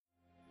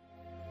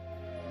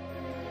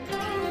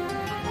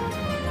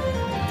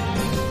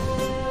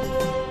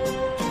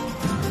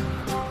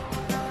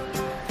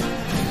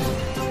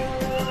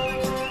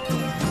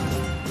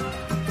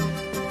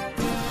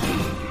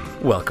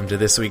Welcome to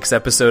this week's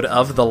episode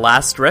of The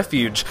Last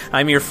Refuge.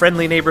 I'm your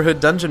friendly neighborhood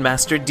dungeon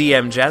master,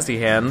 DM Jazzy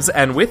Hands,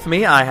 and with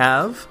me I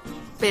have...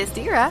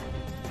 Bizdira.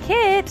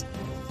 Kit.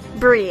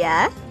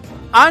 Bria.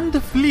 And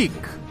Fleek.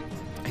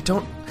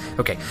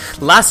 Okay,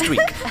 last week,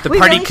 the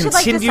party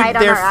continued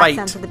their fight.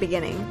 At the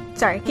beginning.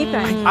 Sorry, keep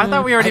going. I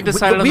thought we already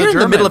decided on the We're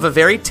German. in the middle of a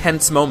very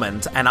tense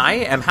moment, and I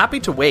am happy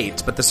to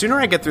wait, but the sooner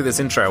I get through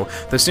this intro,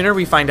 the sooner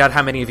we find out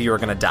how many of you are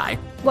going to die.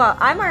 Well,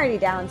 I'm already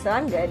down, so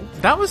I'm good.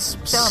 That was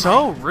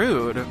so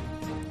rude.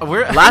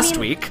 Last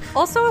week...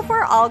 Also, if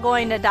we're all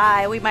going to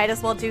die, we might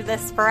as well do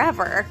this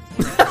forever.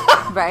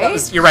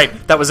 Right? You're right.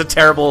 That was a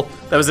terrible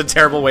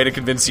way to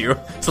convince you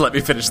to let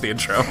me finish the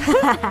intro.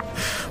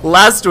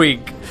 Last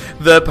week,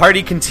 the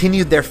party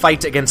continued their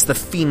fight against the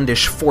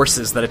fiendish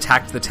forces that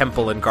attacked the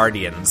temple and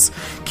guardians.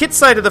 Kit's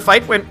side of the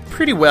fight went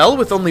pretty well,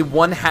 with only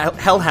one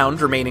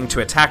hellhound remaining to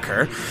attack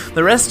her.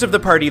 The rest of the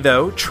party,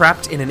 though,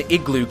 trapped in an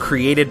igloo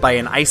created by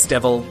an ice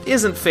devil,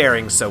 isn't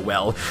faring so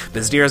well.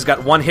 Bizdira's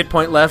got 1 hit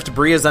point left,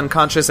 Bria's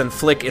unconscious, and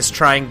Flick is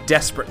trying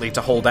desperately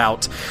to hold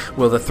out.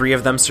 Will the three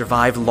of them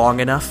survive long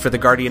enough for the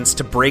guardians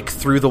to break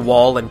through the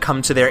wall and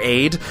come to their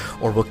aid?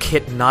 Or will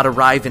Kit not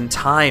arrive in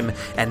time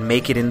and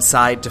make it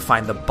inside to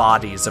find the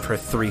bodies of her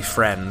 3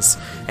 friends?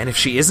 And if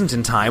she isn't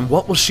in time,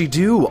 what will she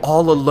do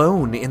all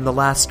alone in the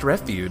last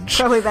refuge?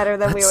 Probably better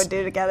than we would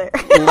do together.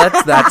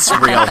 That's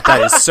real.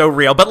 That is so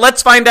real. But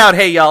let's find out.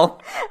 Hey,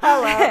 y'all.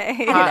 Hello.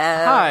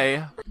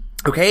 Hi.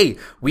 Okay,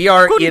 we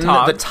are Guten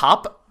Tag. the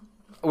top.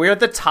 We're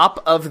at the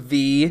top of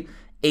the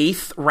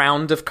 8th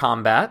round of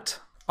combat.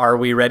 Are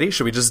we ready?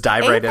 Should we just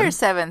dive right 8th or in?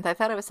 7th? I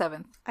thought it was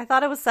 7th. I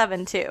thought it was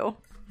 7, too.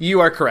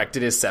 You are correct.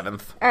 It is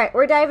 7th. All right,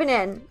 we're diving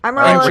in. I'm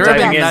All right, rolling we're with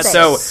diving in. death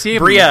So, save.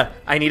 Bria,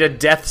 I need a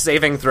death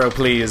saving throw,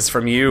 please,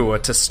 from you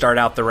to start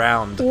out the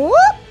round. Whoop!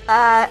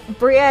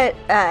 Bria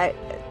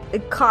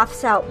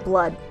coughs out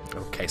blood.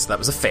 Okay, so that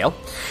was a fail.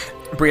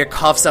 Bria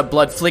coughs up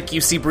blood. Flick,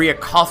 you see Bria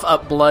cough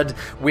up blood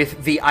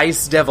with the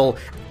ice devil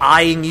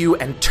eyeing you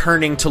and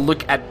turning to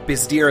look at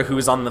Bizdira, who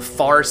is on the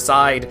far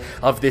side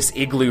of this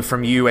igloo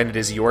from you, and it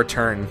is your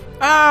turn.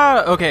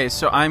 Okay,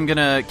 so I'm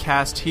gonna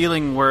cast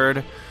Healing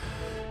Word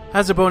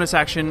as a bonus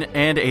action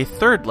and a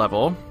 3rd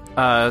level.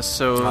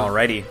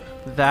 Alrighty.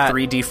 That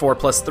 3d4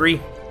 plus 3.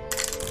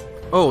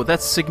 Oh,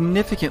 that's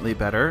significantly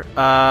better.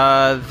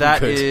 That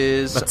Good.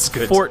 is That's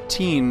good.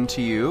 14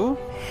 to you.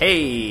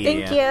 Hey!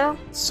 Thank you.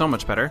 So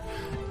much better.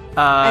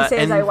 I say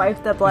as and- I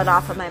wipe the blood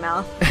off of my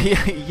mouth.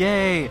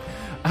 Yay!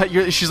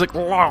 She's like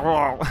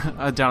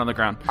down on the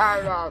ground.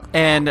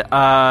 And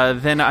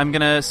then I'm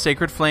gonna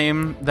Sacred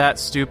Flame that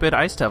stupid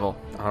ice devil.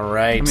 All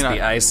right,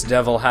 the ice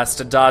devil has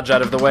to dodge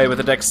out of the way with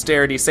a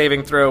dexterity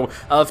saving throw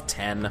of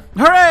 10.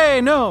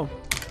 Hooray! No!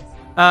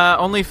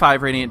 Only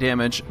 5 radiant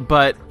damage,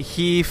 but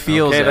he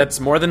feels Okay, it. that's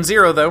more than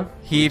 0, though.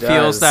 He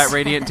feels that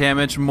radiant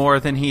damage more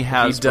than he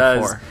has He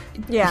does. before.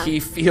 Yeah. He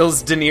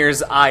feels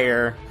Daenerys'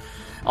 ire.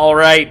 All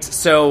right,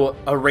 so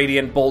a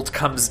radiant bolt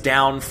comes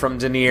down from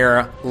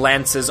Daenerys,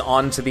 lances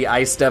onto the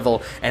ice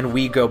devil, and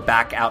we go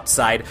back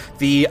outside.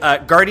 The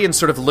guardians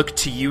sort of look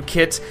to you,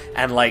 Kit,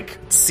 and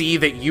see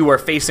that you are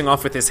facing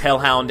off with this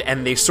hellhound,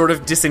 and they sort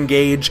of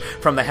disengage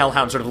from the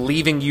hellhound, sort of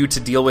leaving you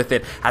to deal with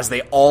it as they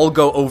all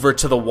go over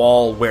to the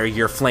wall where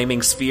your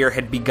flaming sphere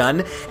had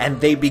begun, and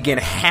they begin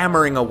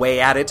hammering away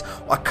at it.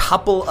 A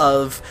couple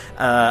of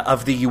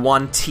the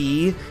Yuan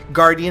Ti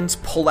guardians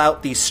pull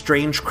out these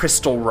strange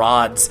crystal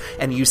rods,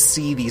 and you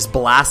see these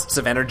blasts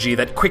of energy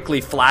that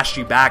quickly flash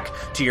you back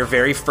to your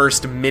very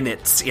first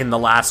minutes in the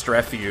last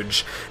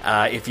refuge.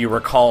 If you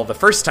recall the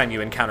first time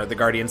you encountered the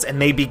guardians,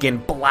 and they begin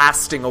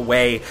blasting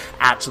away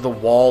at the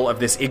wall of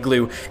this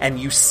igloo, and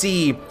you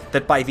see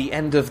that by the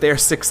end of their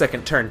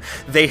 6-second turn,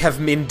 they have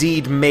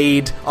indeed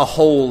made a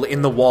hole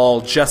in the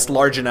wall just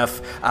large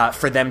enough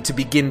for them to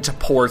begin to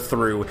pour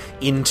through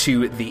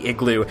into the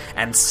igloo,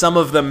 and some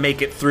of them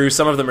make it through,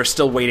 some of them are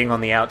still waiting on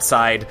the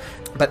outside,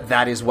 but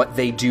that is what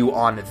they do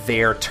on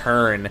their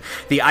turn.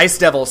 The Ice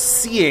Devil,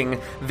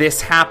 seeing this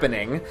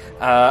happening,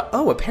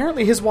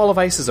 apparently his Wall of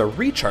Ice is a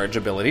recharge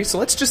ability, so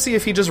let's just see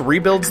if he just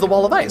rebuilds the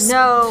Wall of Ice.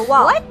 No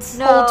wall. What?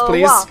 No Hold,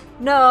 please. wall.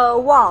 No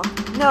wall.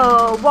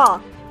 No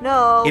wall.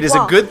 No It is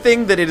wall. a good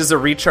thing that it is a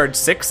recharge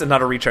 6 and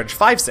not a recharge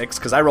 5/6,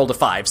 because I rolled a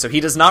 5, so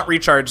he does not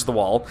recharge the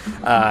wall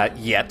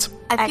yet.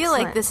 I feel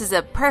like Excellent. this is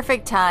a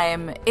perfect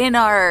time in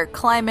our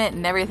climate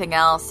and everything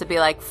else to be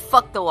like,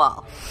 fuck the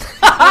wall.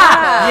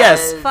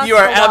 Yes, Fuck you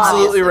are the wall.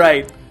 absolutely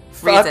right.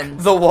 Fuck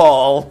Reasons. the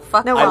wall.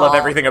 Fuck the I love wall.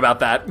 everything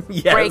about that.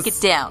 Yes. Break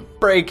it down.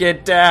 Break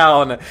it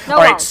down. No All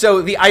right, wall.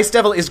 so the Ice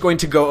Devil is going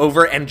to go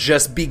over and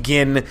just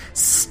begin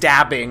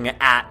stabbing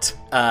at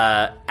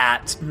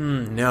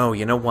no,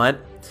 you know what?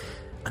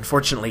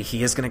 Unfortunately,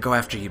 he is going to go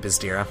after you,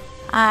 Bizdira.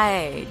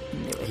 I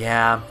knew it.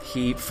 Yeah,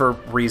 for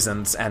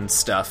reasons and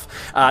stuff.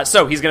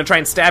 So he's going to try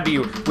and stab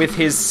you with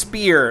his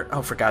spear.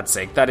 Oh, for God's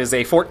sake. That is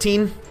a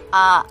 14.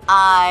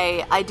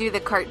 I do the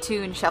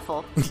cartoon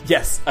shuffle.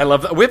 Yes, I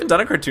love that. We haven't done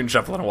a cartoon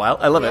shuffle in a while.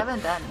 I love it. We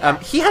haven't done, yeah.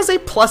 He has a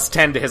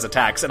 +10 to his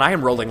attacks, and I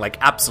am rolling like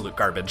absolute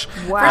garbage.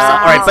 Wow.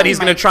 All right, but he's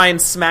going to try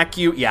and smack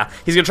you. Yeah,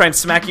 he's going to try and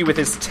smack you with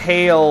his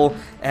tail,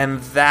 and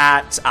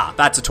that's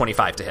a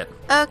 25 to hit.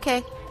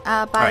 Okay. Bye.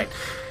 All right.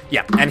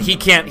 Yeah, and he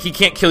can't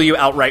kill you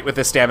outright with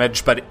this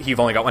damage, but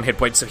you've only got 1 hit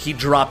point, so he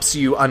drops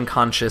you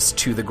unconscious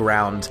to the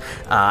ground,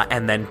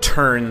 and then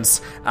turns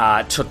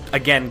to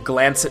again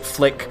glance at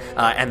Flick,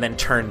 and then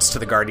turns to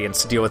the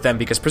Guardians to deal with them,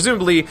 because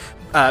presumably,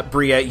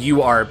 Bria,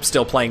 you are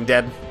still playing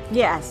dead.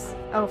 Yes.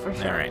 Oh, for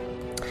sure. All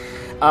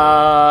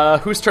right.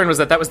 Whose turn was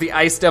that? That was the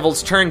Ice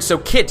Devil's turn. So,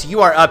 Kit,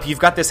 you are up. You've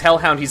got this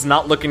Hellhound. He's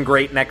not looking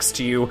great next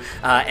to you,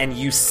 and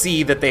you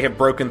see that they have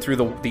broken through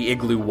the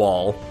igloo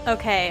wall.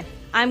 Okay.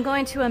 I'm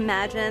going to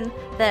imagine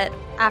that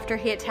after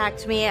he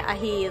attacked me,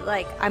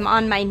 I'm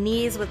on my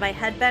knees with my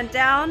head bent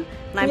down,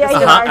 and I'm just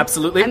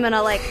absolutely. I'm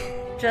gonna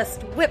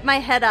just whip my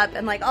head up,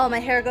 and all my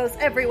hair goes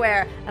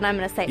everywhere, and I'm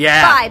gonna say,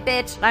 Yeah. "Bye,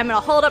 bitch!" And I'm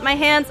gonna hold up my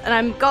hands, and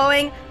I'm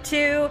going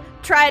to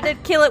try to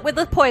kill it with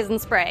a poison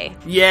spray.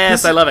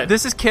 Yes, I love it.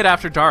 This is Kid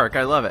After Dark.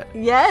 I love it.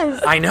 Yes.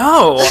 I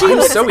know.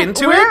 I'm so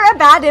into it. We're a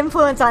bad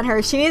influence on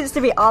her. She needs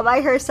to be all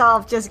by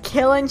herself, just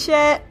killing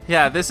shit.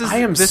 Yeah, this is I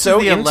am this so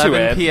is the into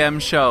 11 it. p.m.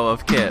 show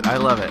of Kid. I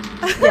love it.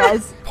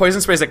 Yes.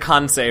 Poison spray's a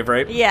con save,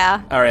 right?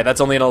 Yeah. All right,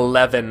 that's only an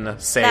 11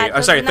 save. That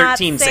does not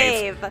 13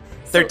 save.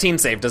 13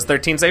 save. Does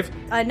 13 save?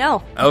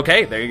 No.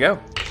 Okay, there you go.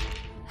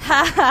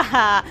 Ha ha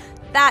ha.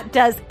 That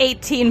does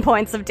 18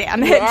 points of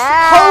damage.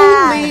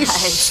 Yeah. Holy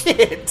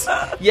shit!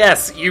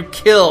 Yes, you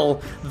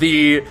kill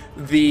the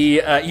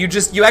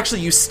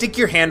you stick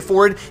your hand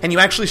forward and you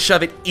actually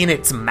shove it in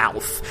its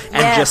mouth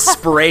and Yes. just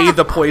spray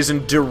the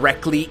poison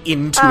directly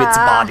into its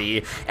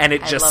body, and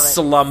it I just love it.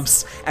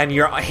 slumps, and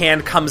your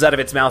hand comes out of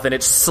its mouth and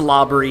it's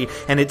slobbery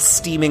and it's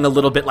steaming a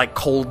little bit, like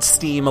cold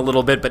steam a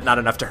little bit, but not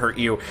enough to hurt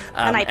you.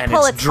 And I and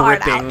pull it's its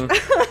heart dripping.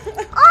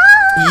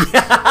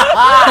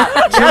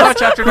 Too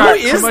much After Dark.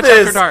 Who is Too much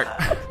this? After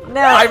Dark.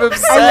 No. I'm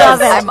obsessed. I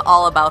love it. I'm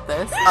all about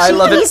this. I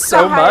love it Eats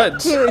so the heart,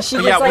 much. Too. She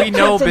just, Yeah, we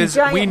know takes a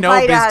giant we know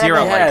bite out of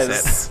Bizdira it. likes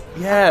Yes.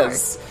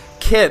 Yes.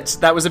 Kit,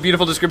 that was a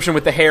beautiful description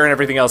with the hair and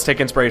everything else. Take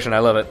inspiration. I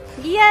love it.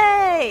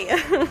 Yay!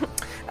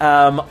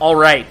 All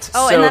right.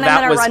 Oh, so and then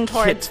that I'm was gonna run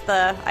towards Kit.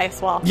 the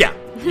ice wall. Yeah,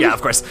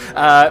 of course.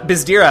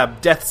 Bizdira,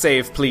 death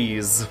save,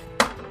 please.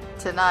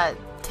 To not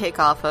take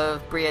off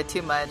of Bria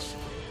too much.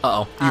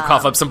 Uh-oh. You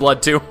cough up some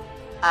blood, too?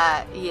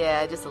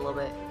 Yeah, just a little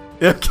bit.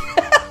 Okay.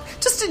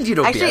 Just in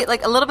utopia. Actually,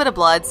 a little bit of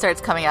blood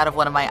starts coming out of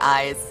one of my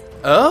eyes.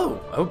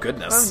 Oh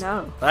goodness.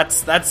 Oh, no.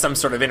 That's some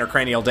sort of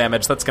intracranial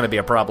damage. That's going to be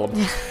a problem.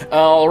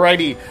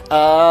 Alrighty.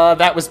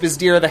 That was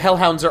Bizdira. The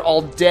Hellhounds are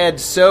all dead.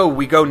 So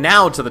we go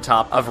now to the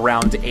top of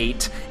round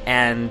 8,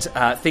 and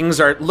things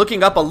are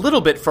looking up a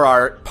little bit for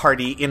our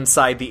party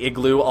inside the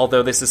igloo,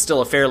 although this is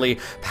still a fairly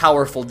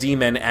powerful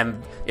demon,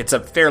 and it's a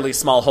fairly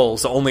small hole,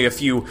 so only a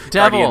few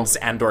guardians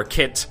and or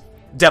Kit.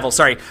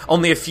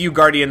 Only a few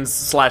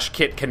Guardians /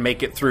 Kit can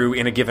make it through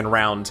in a given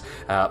round,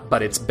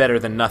 but it's better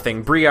than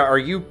nothing. Bria, are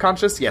you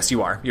conscious? Yes,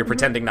 you are. You're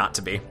pretending not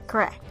to be.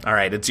 Correct. All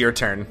right, it's your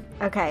turn.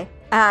 Okay.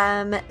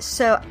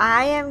 So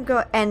I am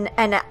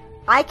and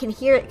I can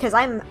hear it because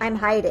I'm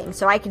hiding,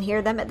 so I can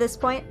hear them at this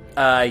point.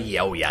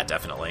 Yeah,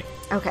 definitely.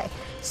 Okay.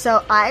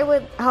 So I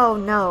would. Oh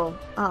no.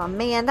 Oh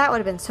man, that would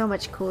have been so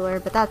much cooler,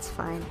 but that's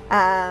fine.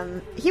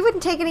 He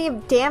wouldn't take any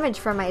damage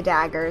from my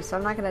dagger, so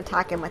I'm not going to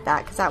attack him with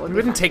that because that would. He be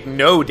wouldn't fine. take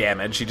no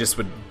damage. He just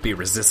would be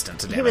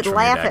resistant to damage. He would from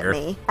laugh your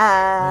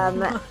at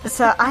dagger. me.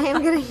 So I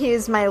am going to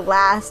use my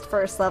last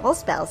first level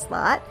spell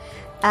slot.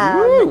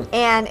 Woo!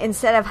 And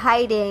instead of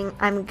hiding,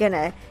 I'm going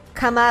to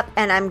come up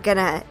and I'm going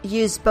to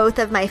use both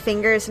of my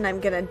fingers and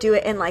I'm going to do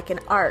it in like an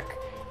arc.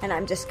 And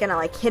I'm just going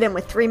to hit him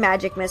with 3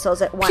 magic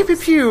missiles at once. Pew, pew,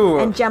 pew.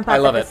 And jump I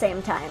up love at it. the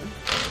same time.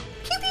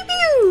 Pew, pew,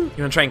 pew. You want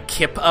to try and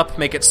kip up,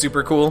 make it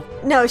super cool?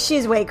 No,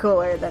 she's way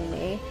cooler than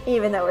me,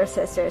 even though we're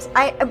sisters.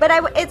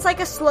 It's like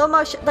a slow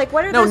motion. Like,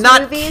 what are No, those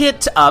not movies?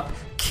 kit up.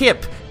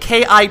 Kip.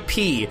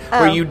 K-I-P.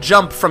 Where you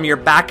jump from your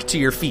back to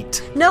your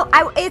feet. No,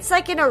 it's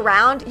like in a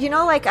round. You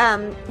know, like what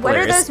are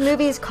Hilarious. those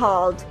movies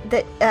called?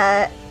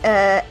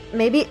 That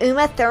maybe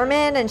Uma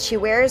Thurman and she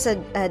wears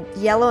a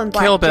yellow and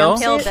black Kill Bill?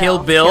 jumpsuit. Kill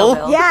Bill? Kill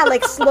Bill. Yeah,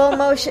 like slow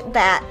motion.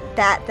 That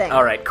thing.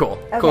 All right, cool.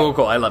 Okay.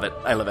 Cool. I love it.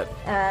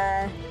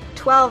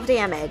 12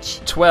 damage.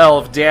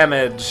 12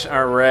 damage.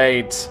 All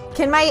right.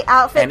 Can my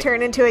outfit And-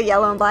 turn into a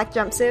yellow and black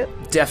jumpsuit?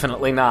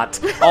 Definitely not.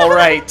 All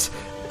right.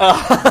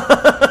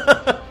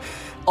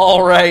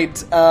 All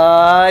right.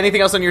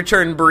 Anything else on your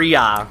turn,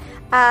 Bria?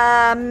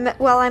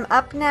 Well, I'm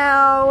up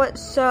now,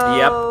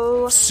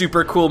 so... Yep.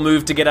 Super cool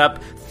move to get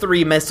up.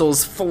 3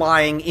 missiles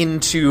flying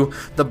into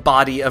the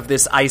body of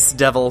this ice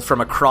devil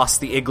from across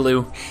the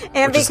igloo.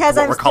 And which is because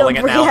what I'm we're still calling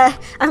it now. Bria,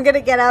 I'm gonna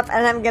get up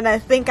and I'm gonna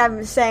think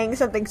I'm saying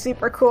something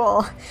super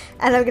cool,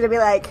 and I'm gonna be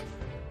like,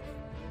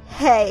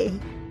 "Hey."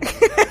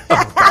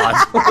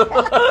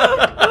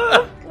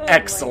 God.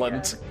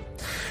 Excellent.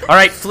 All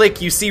right,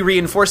 Flick, you see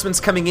reinforcements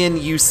coming in.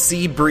 You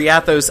see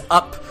Briathos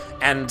up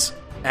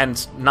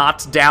and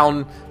not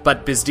down,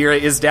 but Bizdira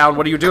is down.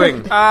 What are you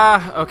doing?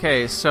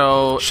 Okay,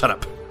 so... Shut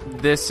up.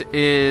 This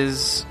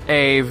is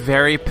a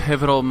very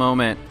pivotal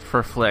moment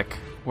for Flick,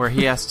 where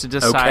he has to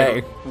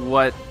decide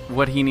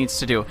what he needs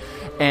to do.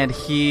 And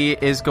he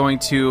is going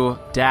to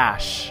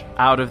dash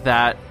out of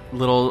that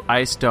little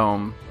ice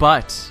dome.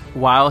 But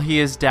while he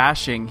is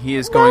dashing, he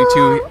is going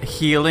to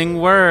Healing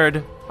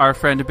Word our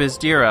friend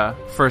Bizdira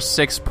for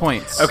 6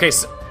 points.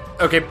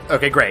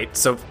 Okay, great.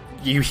 So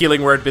you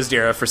Healing Word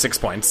Bizdira for 6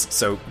 points.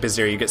 So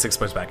Bizdira, you get 6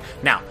 points back.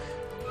 Now,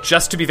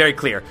 just to be very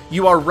clear,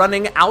 you are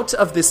running out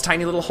of this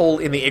tiny little hole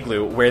in the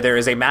igloo where there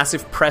is a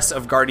massive press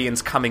of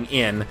guardians coming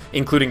in,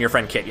 including your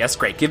friend Kit. Yes,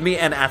 great. Give me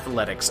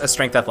a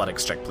strength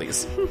athletics check,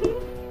 please.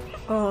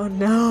 Oh,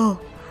 no.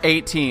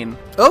 18.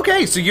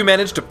 Okay, so you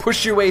managed to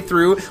push your way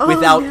through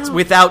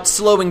without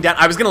slowing down.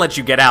 I was going to let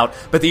you get out,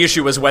 but the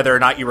issue was whether or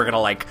not you were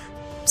going to,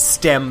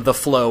 stem the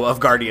flow of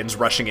guardians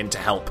rushing in to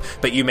help,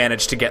 but you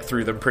managed to get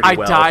through them pretty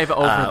well. I dive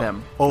over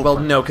them. Well,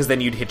 no, because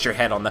then you'd hit your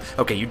head on the...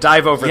 Okay, you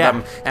dive over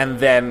them, and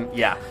then...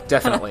 Yeah,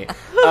 definitely.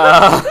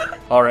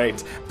 All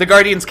right. The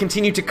guardians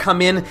continue to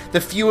come in. The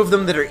few of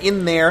them that are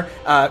in there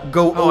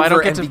go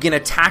over and begin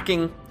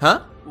attacking...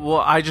 Huh?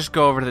 Well, I just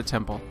go over to the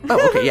temple.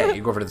 Oh, okay, yeah,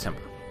 you go over to the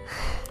temple.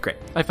 Great.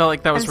 I felt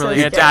like that was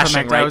really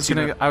dashing,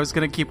 right? I was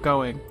gonna keep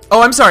going.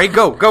 Oh, I'm sorry.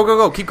 Go.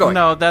 Keep going.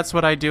 No, that's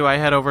what I do. I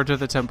head over to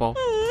the temple.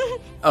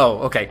 Oh,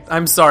 okay.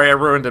 I'm sorry I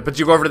ruined it, but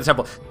you go over to the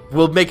temple.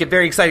 We'll make it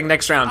very exciting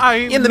next round.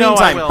 In the know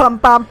meantime,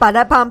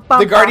 I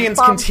the guardians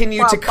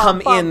continue to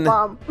come in.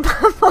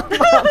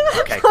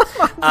 Okay.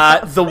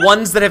 The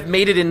ones that have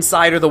made it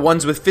inside are the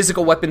ones with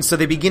physical weapons, so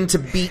they begin to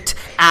beat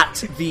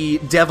at the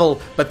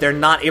devil, but they're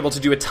not able to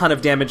do a ton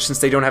of damage since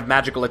they don't have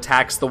magical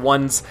attacks. The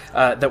ones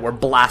that were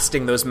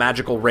blasting those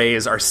magical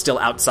rays are still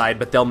outside,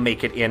 but they'll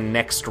make it in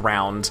next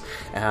round.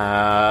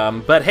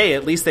 But hey,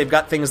 at least they've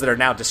got things that are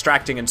now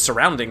distracting and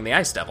surrounding the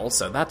Ice Devil,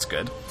 so that's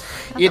good.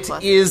 It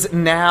is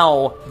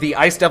now the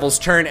Ice Devil's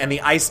turn, and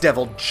the Ice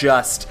Devil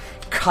just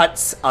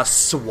cuts a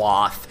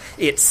swath.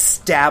 It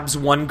stabs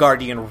one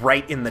guardian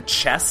right in the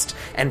chest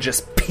and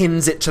just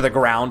pins it to the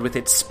ground with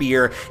its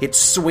spear. It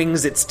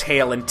swings its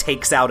tail and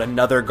takes out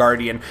another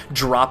guardian,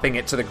 dropping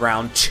it to the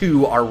ground.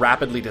 2 are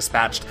rapidly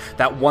dispatched.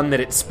 That one that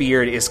it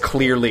speared is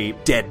clearly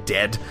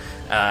dead.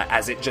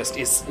 As it just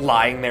is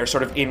lying there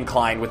sort of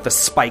inclined with the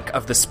spike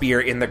of the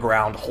spear in the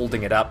ground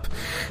holding it up.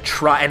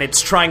 And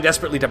it's trying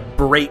desperately to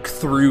break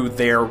through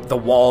the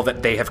wall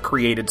that they have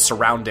created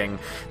surrounding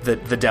the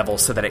devil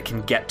so that it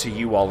can get to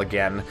you all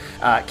again.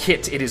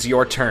 Kit, it is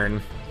your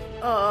turn.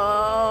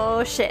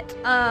 Oh, shit.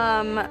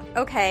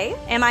 Okay.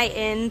 Am I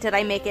in? Did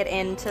I make it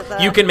into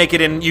the... You can make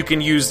it in. You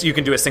can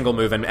do a single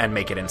move and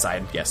make it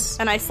inside, yes.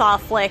 And I saw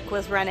Flick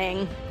was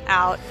running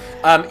out.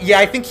 Yeah,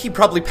 I think he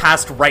probably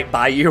passed right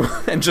by you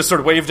and just sort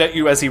of waved at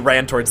you as he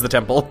ran towards the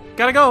temple.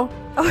 Gotta go.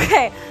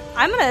 Okay.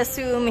 I'm going to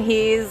assume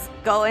he's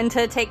going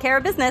to take care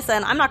of business,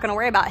 and I'm not going to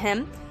worry about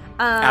him.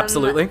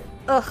 Absolutely.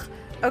 Ugh.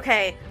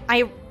 Okay.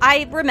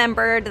 I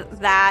remembered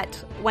that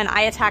when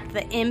I attacked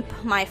the imp,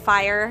 my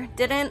fire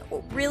didn't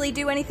really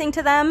do anything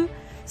to them,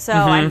 so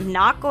I'm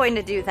not going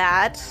to do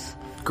that.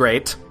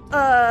 Great.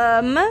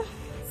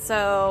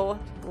 So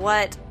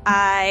what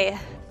I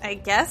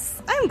guess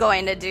I'm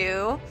going to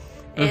do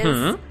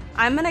is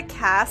I'm going to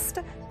cast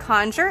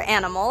Conjure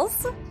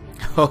Animals.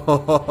 Yes,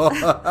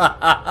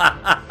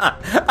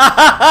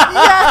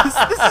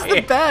 this is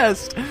the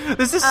best.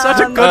 This is such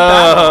a good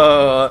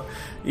battle.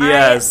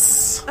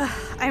 Yes.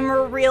 I'm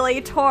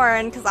really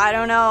torn because I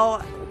don't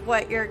know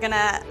what you're going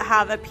to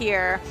have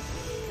appear.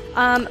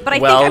 But I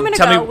think I'm going to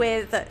go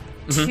with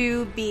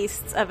 2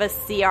 beasts of a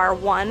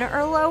CR1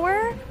 or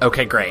lower.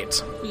 Okay,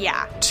 great.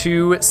 Yeah.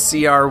 2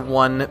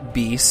 CR1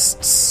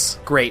 beasts.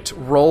 Great.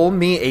 Roll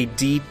me a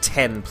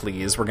D10,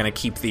 please. We're going to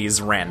keep these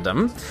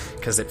random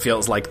because it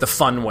feels like the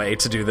fun way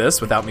to do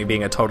this without me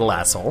being a total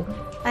asshole.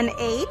 An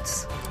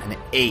 8. An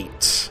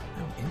 8.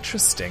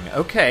 Interesting.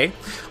 Okay.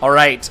 All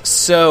right.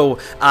 So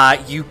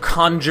you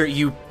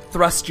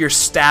thrust your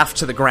staff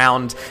to the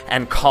ground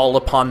and call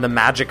upon the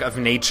magic of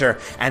nature,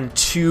 and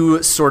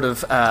 2 sort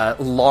of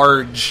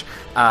large...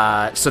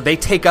 so they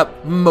take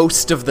up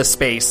most of the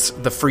space,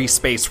 the free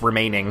space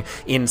remaining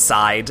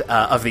inside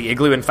of the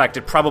igloo. In fact,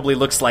 it probably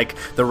looks like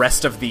the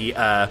rest of the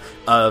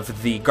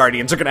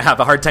guardians are going to have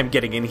a hard time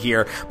getting in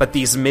here, but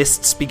these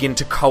mists begin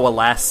to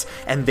coalesce,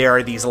 and there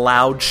are these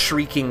loud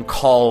shrieking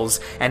calls,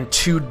 and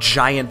 2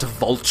 giant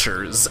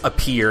vultures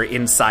appear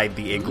inside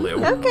the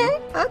igloo. Okay.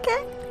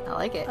 I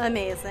like it.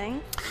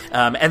 Amazing.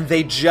 And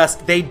they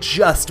just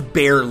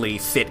barely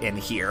fit in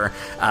here,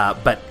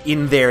 but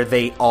in there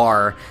they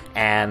are,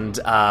 and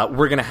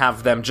we're going to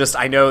have them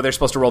I know they're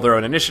supposed to roll their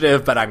own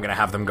initiative, but I'm going to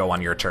have them go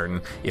on your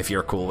turn, if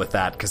you're cool with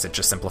that, because it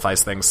just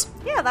simplifies things.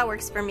 Yeah, that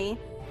works for me.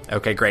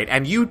 Okay, great.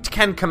 And you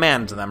can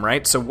command them,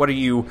 right? So what are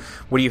you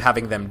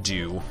having them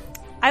do?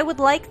 I would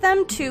like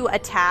them to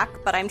attack,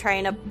 but I'm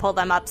trying to pull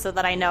them up so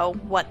that I know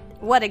what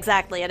what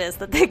exactly it is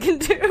that they can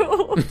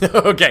do.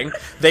 Okay.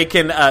 They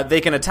can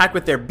attack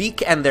with their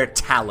beak and their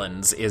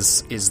talons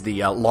is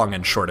the long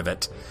and short of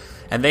it.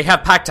 And they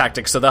have pack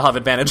tactics, so they'll have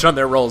advantage on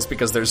their rolls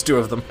because there's 2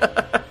 of them.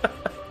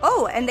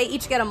 Oh, and they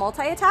each get a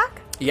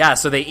multi-attack? Yeah,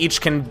 so they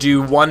each can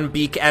do 1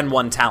 beak and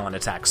 1 talon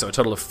attack, so a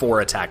total of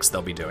 4 attacks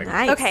they'll be doing.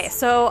 Nice. Okay,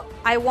 so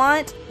I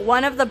want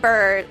one of the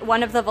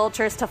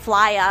vultures to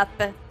fly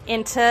up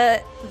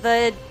into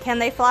the... Can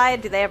they fly?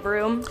 Do they have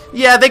room?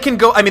 Yeah, they can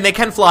go... I mean, they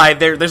can fly.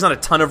 There's not a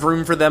ton of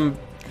room for them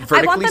vertically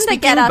I want them speaking,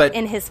 to get up but...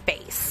 in his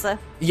face.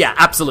 Yeah,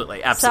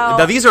 absolutely. So,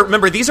 now, these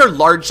are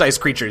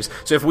large-sized creatures,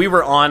 so if we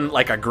were on,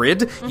 like, a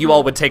grid, you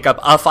all would take up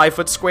a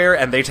 5-foot square,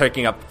 and they're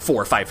taking up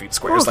 4 5-foot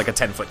squares, like a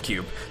 10-foot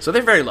cube. So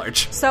they're very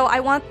large. So I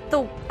want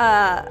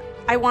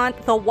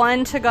the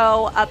one to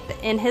go up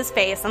in his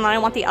face, and then I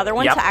want the other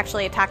one to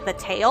actually attack the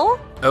tail.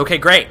 Okay,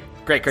 great.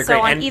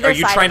 So on and either are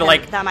you side trying to,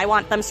 like... them, I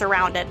want them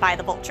surrounded by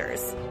the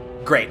vultures.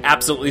 Great,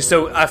 absolutely.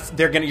 So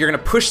you're going to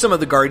push some of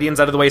the guardians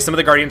out of the way. Some of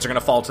the guardians are going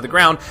to fall to the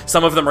ground.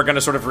 Some of them are going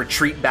to sort of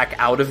retreat back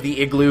out of the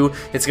igloo.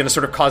 It's going to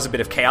sort of cause a bit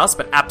of chaos,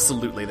 but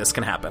absolutely this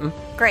can happen.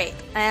 Great.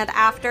 And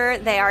after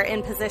they are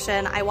in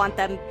position, I want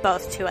them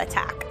both to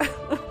attack.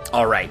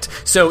 All right.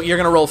 So you're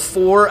going to roll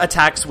 4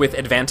 attacks with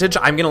advantage.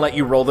 I'm going to let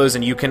you roll those,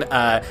 and you can...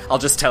 I'll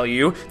just tell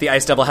you, the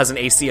Ice Devil has an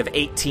AC of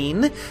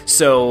 18,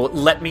 so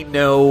let me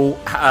know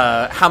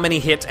how many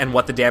hit and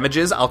what the damage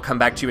is. I'll come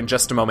back to you in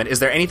just a moment. Is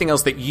there anything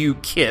else that you,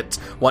 Kit,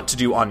 want to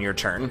do on your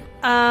turn?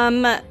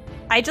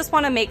 I just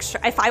want to make sure...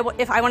 If I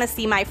want to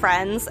see my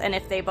friends, and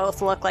if they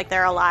both look like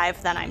they're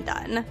alive, then I'm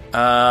done.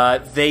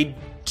 They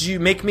do...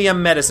 Make me a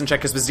medicine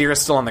check, because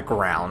Vizira's still on the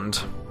ground.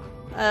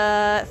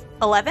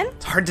 11?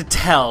 It's hard to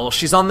tell.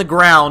 She's on the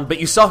ground, but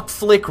you saw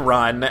Flick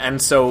run,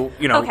 and so,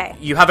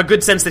 you have a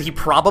good sense that he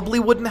probably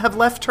wouldn't have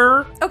left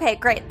her. Okay,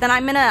 great. Then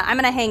I'm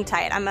gonna hang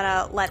tight. I'm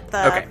gonna let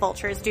the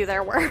vultures do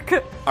their work.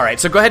 All right,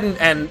 so go ahead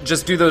and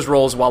just do those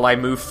rolls while I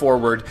move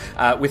forward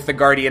with the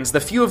Guardians. The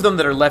few of them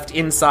that are left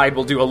inside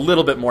will do a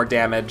little bit more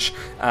damage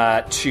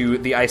to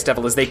the Ice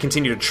Devil as they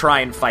continue to try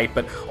and fight,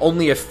 but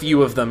only a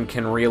few of them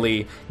can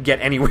really get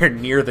anywhere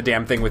near the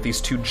damn thing with these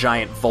 2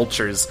 giant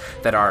vultures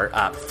that are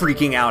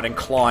freaking out and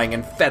clawing,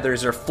 and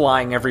feathers are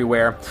flying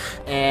everywhere.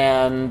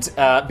 And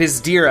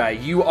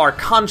Bizdira, you are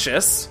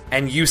conscious,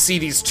 and you see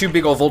these 2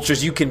 big old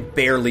vultures. You can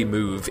barely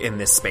move in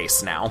this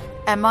space now.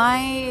 Am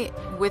I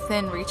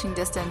within reaching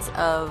distance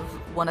of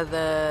one of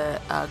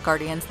the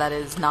guardians that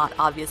is not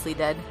obviously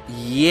dead?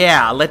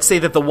 Yeah, let's say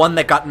that the one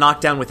that got knocked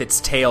down with its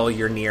tail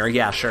you're near.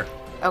 Yeah, sure.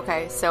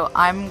 Okay, so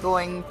I'm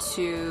going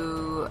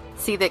to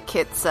see that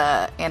Kit's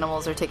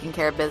animals are taking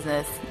care of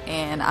business,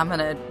 and I'm going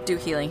to do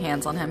healing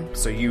hands on him.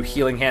 So you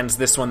healing hands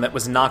this one that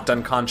was knocked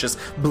unconscious,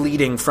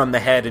 bleeding from the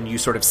head, and you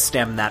sort of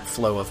stem that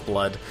flow of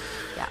blood.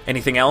 Yeah.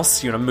 Anything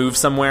else? You want to move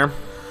somewhere?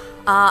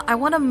 I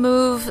want to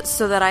move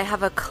so that I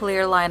have a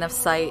clear line of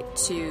sight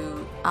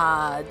to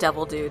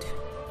Devil Dude.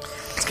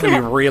 It's going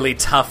to be really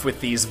tough with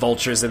these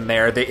vultures in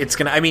there.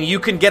 You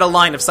can get a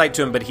line of sight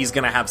to him, but he's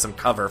going to have some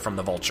cover from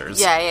the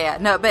vultures. Yeah.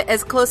 No, but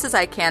as close as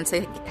I can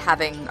to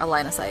having a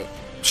line of sight.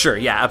 Sure,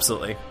 yeah,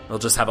 absolutely. We'll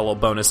just have a little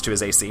bonus to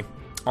his AC.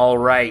 All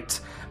right.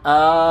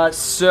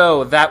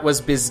 So that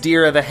was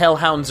Bizdira. The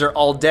Hellhounds are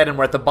all dead, and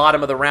we're at the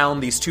bottom of the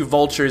round. These 2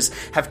 vultures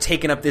have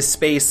taken up this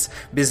space.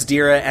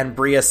 Bizdira and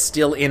Bria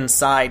still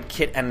inside.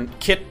 Kit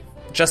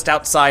just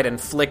outside, and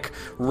Flick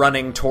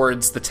running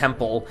towards the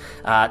temple.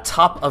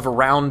 Top of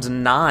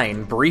round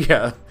 9,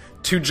 Bria.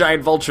 2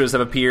 giant vultures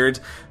have appeared.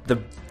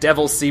 The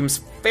devil seems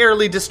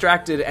fairly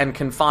distracted and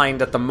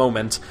confined at the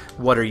moment.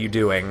 What are you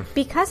doing?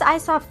 Because I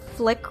saw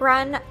Flick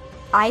run,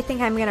 I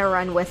think I'm going to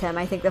run with him.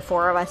 I think the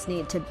 4 of us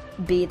need to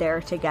be there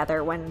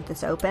together when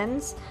this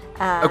opens.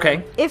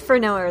 Okay. If for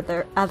no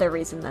other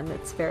reason than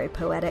it's very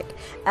poetic.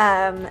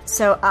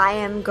 So I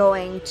am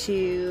going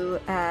to...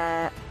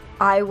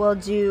 I will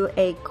do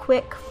a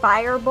quick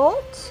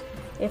firebolt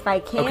if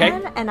I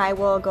can, and I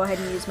will go ahead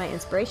and use my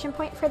inspiration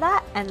point for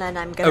that, and then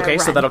I'm going to run.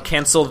 So that'll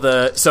cancel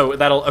the... So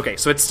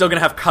it's still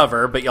going to have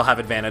cover, but you'll have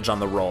advantage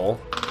on the roll.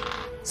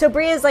 So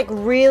Bria's,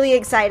 really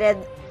excited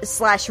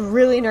 /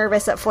 really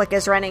nervous that Flick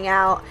is running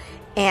out,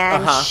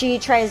 and she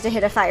tries to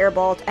hit a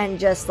firebolt and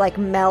just,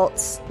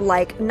 melts,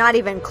 not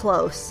even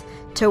close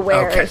to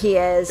where he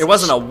is. It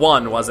wasn't a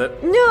 1, was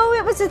it? No,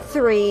 it was a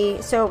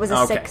 3, so it was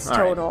a 6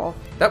 total.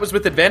 Right. That was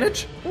with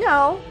advantage?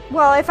 No.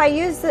 Well, if I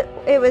used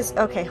it was...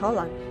 Okay, hold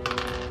on.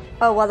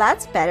 Oh, well,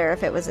 that's better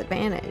if it was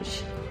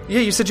advantage. Yeah,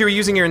 you said you were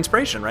using your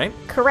inspiration, right?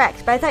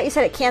 Correct, but I thought you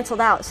said it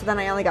canceled out, so then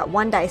I only got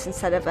 1 dice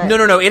instead of a...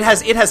 No, it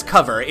has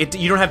cover.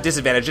 You don't have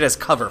disadvantage, it has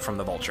cover from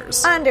the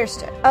vultures.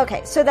 Understood.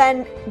 Okay, so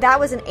then that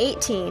was an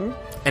 18.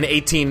 An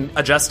 18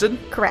 adjusted?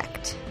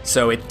 Correct.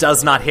 So it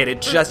does not hit.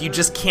 You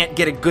just can't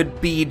get a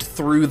good bead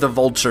through the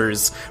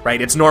vultures,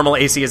 right? Its normal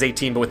AC is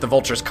 18, but with the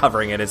vultures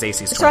covering it, its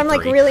AC is 23.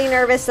 So I'm really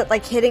nervous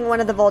that hitting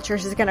one of the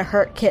vultures is going to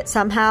hurt Kit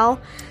somehow.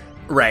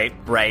 Right.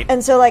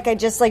 And so, like, I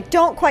just, like,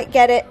 don't quite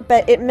get it,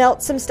 but it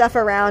melts some stuff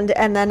around,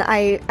 and then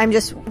I'm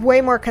just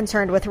way more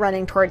concerned with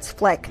running towards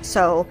Flick,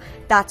 so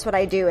that's what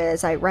I do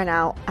is I run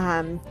out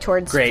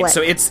towards Flick. Great,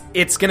 so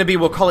it's going to be,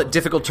 we'll call it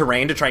difficult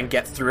terrain to try and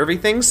get through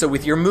everything, so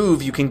with your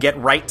move, you can get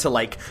right to,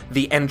 like,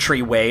 the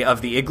entryway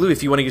of the igloo.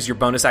 If you want to use your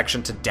bonus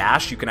action to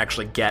dash, you can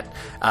actually get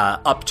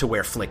up to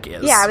where Flick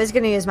is. Yeah, I was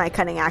going to use my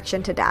cunning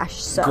action to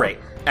dash, so... Great.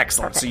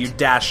 Excellent. Perfect. So you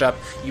dash up,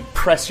 you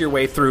press your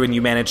way through, and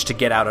you manage to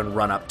get out and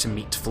run up to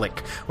meet Flick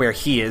where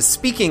he is.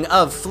 Speaking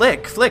of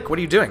Flick, what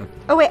are you doing?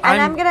 Oh, wait,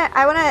 and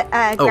I want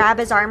to grab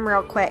his arm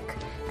real quick,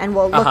 and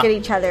we'll look at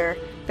each other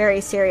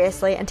very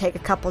seriously and take a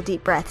couple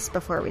deep breaths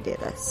before we do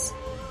this.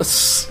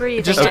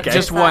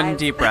 Just one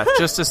deep breath,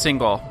 just a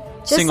single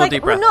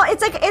deep breath. No,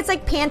 it's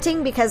like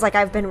panting because like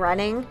I've been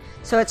running,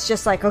 so it's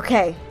just like,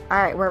 okay,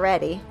 all right, we're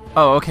ready.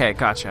 Oh, okay,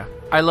 gotcha.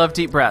 I love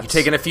deep breaths.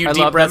 You're taking a few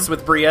deep breaths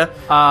with Bria.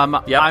 Yep. I'm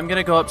going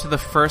to go up to the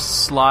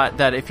first slot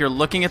that if you're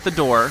looking at the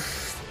door,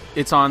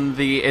 it's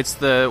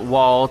the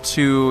wall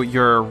to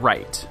your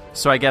right.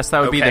 So I guess that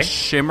would be the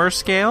shimmer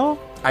scale.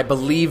 I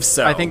believe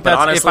so. I think that's,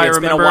 but honestly, if I it's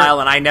remember, been a while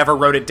and I never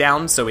wrote it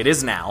down, so it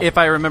is now. If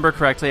I remember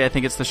correctly, I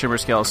think it's the shimmer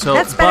scale. So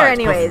that's better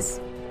anyways.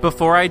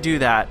 Before I do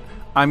that,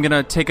 I'm going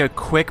to take a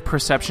quick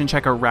perception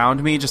check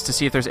around me just to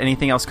see if there's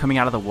anything else coming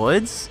out of the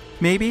woods.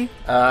 Maybe?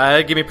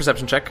 Give me a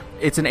perception check.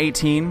 It's an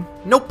 18.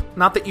 Nope,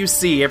 not that you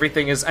see.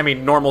 Everything is,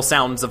 normal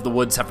sounds of the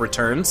woods have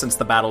returned since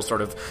the battle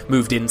sort of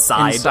moved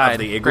inside of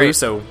the igloo, Great.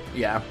 so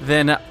yeah.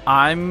 Then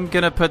I'm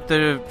going to put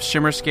the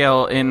shimmer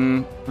scale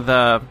in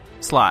the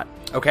slot.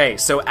 Okay,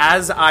 so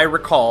as I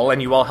recall,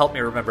 and you all help me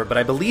remember, but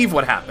I believe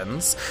what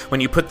happens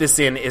when you put this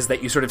in is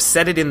that you sort of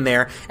set it in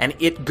there, and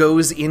it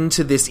goes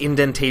into this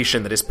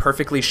indentation that is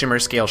perfectly shimmer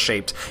scale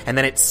shaped, and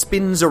then it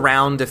spins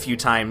around a few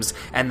times,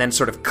 and then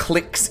sort of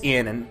clicks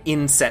in and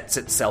insets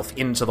itself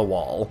into the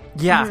wall.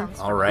 Yeah.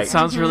 All right.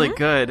 Sounds really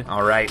good.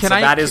 All right,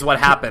 that is what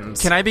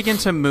happens. Can I begin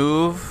to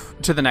move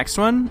to the next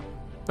one?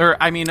 Or,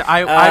 I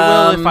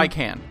will if I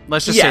can.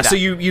 Let's just say that. So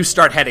you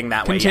start heading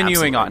that way.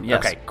 Continuing on,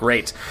 yes. Okay,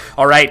 great.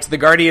 All right, the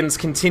Guardians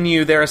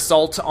continue their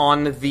assault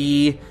on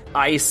the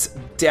Ice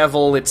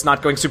Devil. It's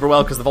not going super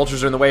well because the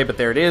vultures are in the way, but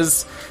there it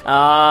is.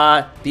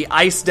 The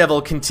Ice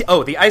Devil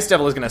the Ice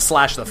Devil is going to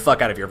slash the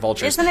fuck out of your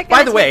vultures. Isn't it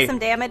going to take some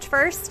damage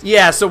first?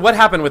 Yeah, so what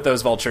happened with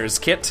those vultures,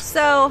 Kit?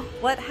 So,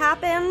 what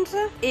happened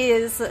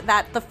is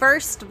that the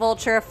first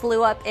vulture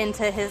flew up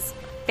into his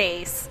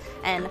face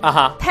and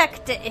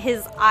pecked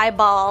his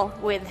eyeball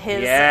with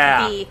his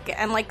beak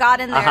and got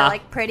in there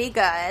pretty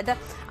good.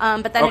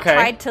 But then it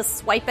tried to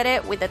swipe at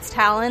it with its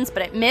talons,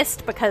 but it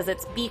missed because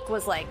its beak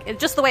was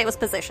just the way it was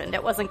positioned.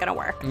 It wasn't going to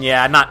work.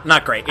 Yeah,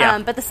 not great. Yeah.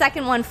 But the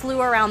second one flew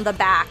around the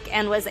back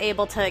and was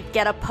able to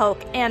get a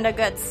poke and a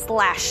good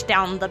slash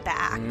down the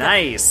back.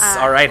 Nice.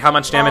 All right, how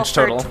much damage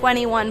total?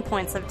 21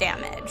 points of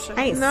damage.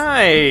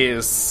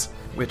 Nice.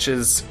 Which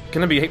is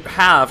going to be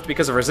halved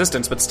because of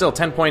resistance, but still,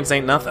 10 points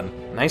ain't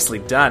nothing. Nicely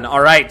done. All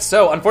right,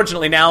 so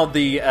unfortunately now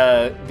the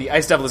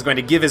Ice Devil is going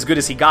to give as good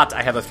as he got,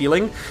 I have a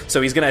feeling.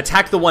 So he's going to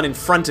attack the one in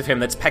front of him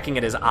that's pecking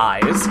at his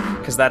eyes,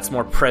 because that's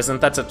more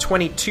present. That's a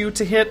 22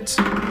 to hit,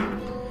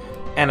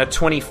 and a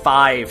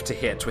 25 to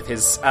hit with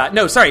his...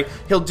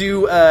 he'll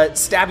do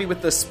stab you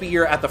with the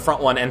spear at the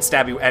front one and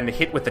stab you and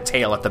hit with the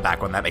tail at the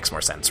back one. That makes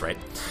more sense, right?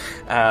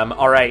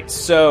 All right,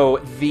 so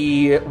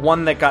the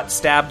one that got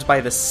stabbed by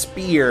the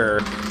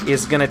spear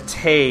is going to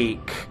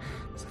take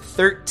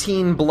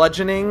 13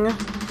 bludgeoning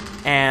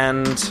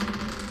and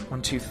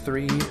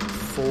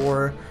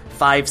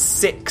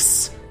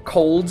 6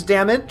 cold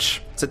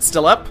damage. Is it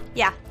still up?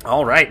 Yeah.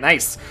 All right,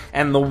 nice.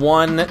 And the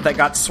one that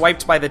got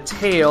swiped by the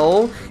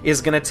tail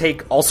is going to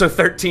take also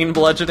 13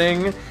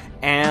 bludgeoning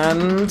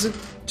and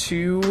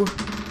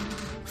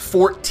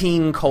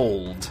 14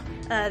 cold.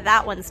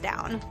 That one's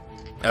down.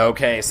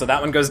 Okay, so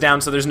that one goes down,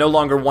 so there's no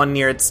longer one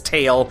near its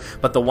tail,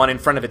 but the one in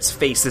front of its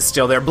face is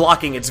still there,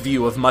 blocking its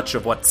view of much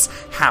of what's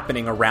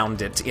happening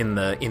around it in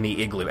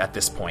the igloo at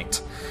this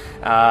point.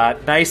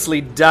 Nicely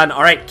done.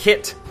 All right,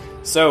 Kit.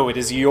 So, it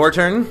is your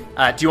turn.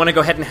 Do you want to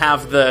go ahead and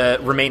have the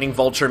remaining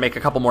vulture make a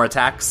couple more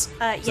attacks?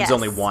 Yes. It's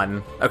only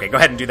one. Okay, go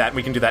ahead and do that.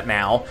 We can do that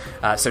now.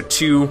 So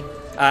 2.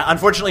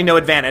 Unfortunately, no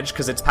advantage,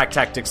 because its pack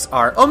tactics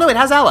are... Oh, no, it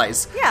has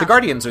allies. Yeah. The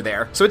Guardians are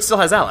there, so it still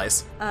has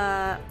allies.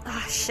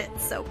 Shit,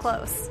 so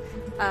close.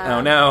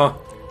 Oh,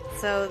 no.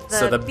 So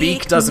the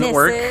beak doesn't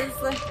work.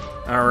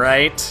 All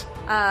right.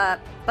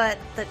 But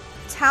the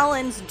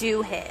talons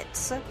do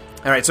hit.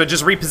 All right, so it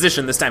just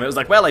repositioned this time. It was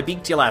like, well, I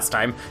beaked you last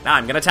time. Now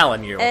I'm going to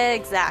talon you.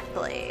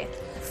 Exactly.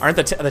 Aren't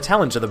the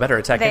talons are the better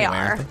attack they anyway?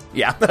 Are. Aren't they?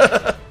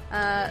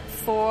 Yeah.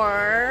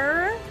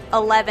 For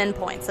 11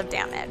 points of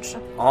damage.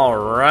 All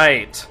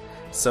right.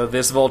 So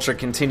this vulture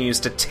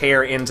continues to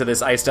tear into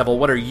this Ice Devil.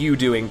 What are you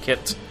doing,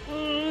 Kit?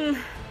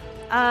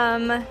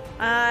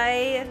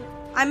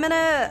 I'm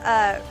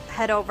gonna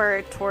head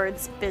over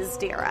towards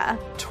Bizdira.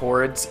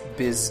 Towards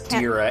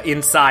Bizdira,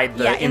 inside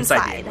the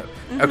inside. The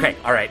mm-hmm. Okay,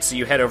 all right. So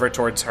you head over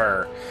towards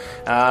her.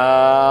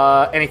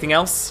 Anything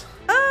else?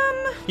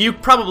 You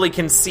probably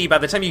can see by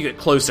the time you get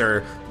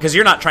closer, because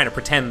you're not trying to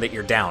pretend that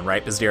you're down,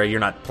 right, Bizdira? You're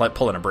not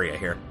pulling a Bria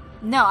here.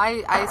 No,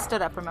 I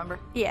stood up, remember?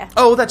 Yeah.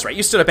 Oh, that's right.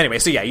 You stood up anyway,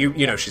 so yeah,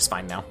 you know she's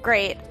fine now.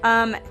 Great.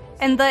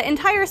 And the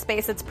entire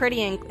space,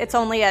 it's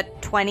only a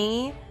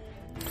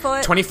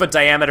 20-foot... 20-foot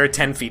diameter,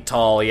 10 feet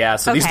tall, yeah,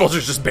 so these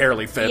vultures just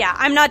barely fit. Yeah,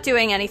 I'm not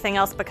doing anything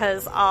else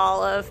because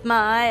all of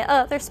my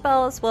other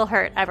spells will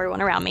hurt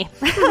everyone around me.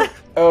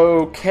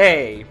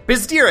 Okay.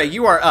 Bizdira,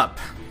 you are up.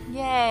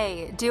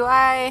 Yay. Do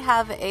I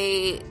have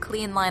a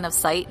clean line of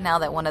sight now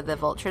that one of the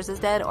vultures is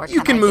dead? Or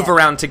You can move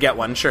around to get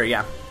one, sure,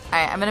 yeah.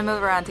 Alright, I'm going to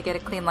move around to get a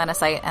clean line of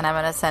sight, and I'm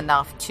going to send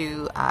off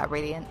 2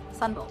 Radiant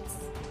Sunbolts.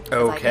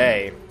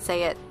 Okay. I can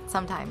say it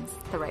sometimes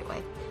the right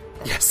way.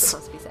 That's Yes.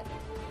 supposed to be said.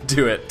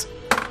 Do it.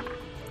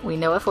 We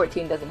know a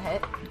 14 doesn't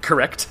hit.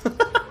 Correct.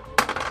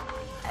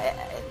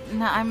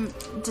 No, I'm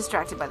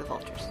distracted by the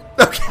vultures.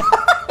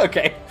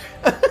 Okay.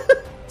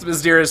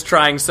 Bizdira is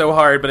trying so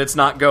hard, but it's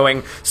not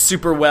going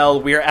super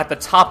well. We are at the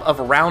top of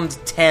round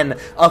 10.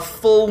 A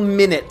full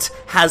minute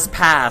has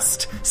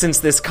passed since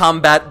this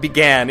combat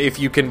began, if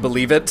you can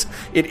believe it.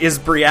 It is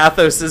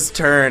Briathos'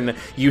 turn.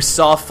 You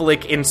saw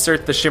Flick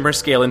insert the Shimmer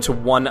Scale into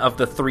one of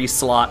the 3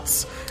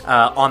 slots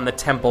on the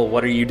temple.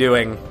 What are you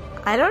doing?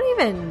 I don't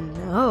even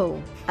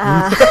know.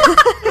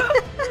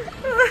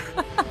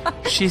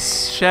 She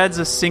sheds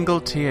a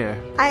single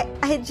tear.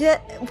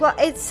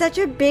 It's such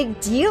a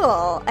big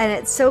deal, and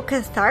it's so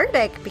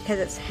cathartic because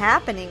it's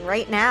happening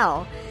right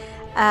now.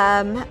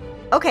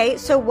 Okay,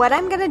 so what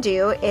I'm gonna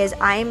do is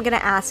I'm gonna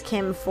ask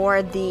him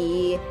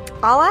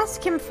I'll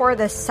ask him for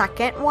the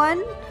second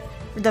one,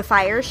 the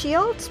fire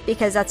shield,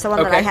 because that's the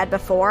one that I had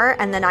before,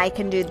 and then I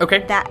can do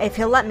that. If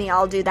he'll let me,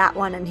 I'll do that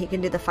one, and he can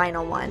do the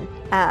final one.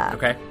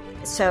 Okay.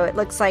 So it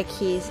looks like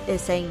he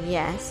is saying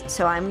yes.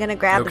 So I'm going to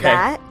grab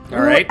that. All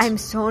right. I'm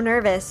so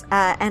nervous.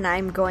 And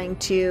I'm going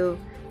to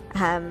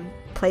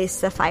place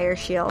the fire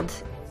shield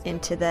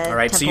into the All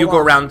right, so temple you wall.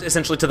 go around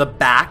essentially to the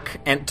back,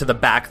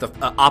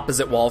 the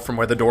opposite wall from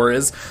where the door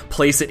is,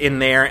 place it in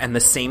there, and the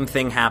same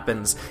thing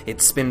happens.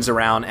 It spins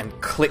around and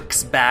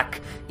clicks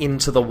back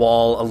into the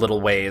wall a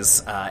little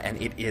ways,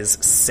 and it is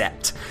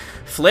set.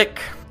 Flick.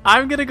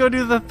 I'm gonna go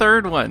do the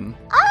third one.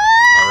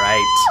 All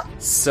right.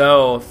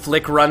 So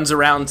Flick runs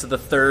around to the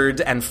third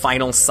and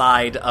final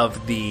side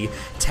of the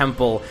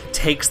temple,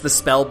 takes the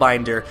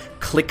spellbinder,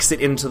 clicks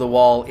it into the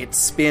wall, it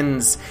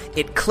spins,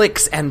 it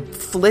clicks, and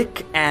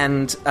Flick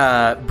and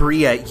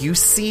Bria, you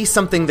see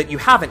something that you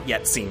haven't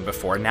yet seen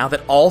before. Now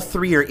that all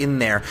 3 are in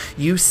there,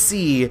 you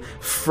see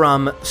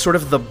from sort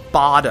of the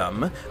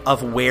bottom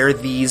of where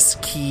these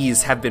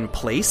keys have been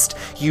placed,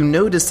 you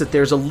notice that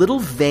there's a little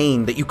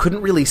vein that you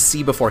couldn't really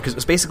see before because it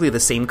was basically the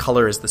same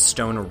color as the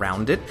stone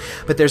around it,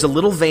 but there's a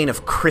little vein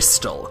of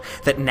crystal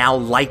that now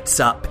lights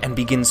up and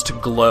begins to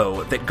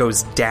glow that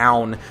goes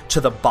down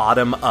to the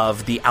bottom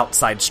of the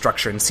outside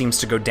structure and seems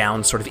to go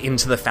down sort of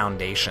into the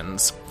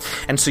foundations.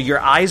 And so your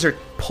eyes are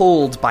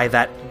pulled by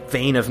that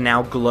vein of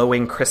now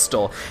glowing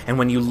crystal, and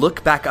when you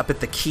look back up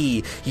at the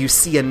key, you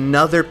see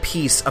another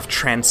piece of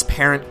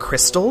transparent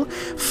crystal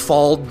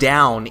fall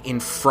down in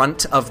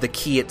front of the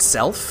key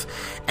itself,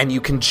 and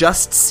you can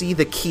just see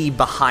the key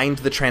behind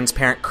the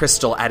transparent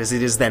crystal as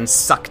it is then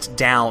sucked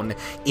down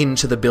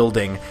into the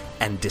building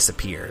and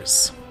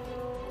disappears.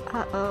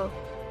 Uh-oh.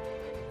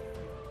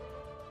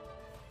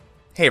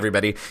 Hey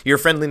everybody, your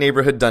friendly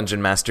neighborhood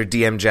dungeon master,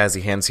 DM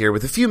Jazzy Hands here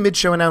with a few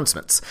mid-show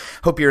announcements.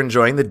 Hope you're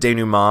enjoying the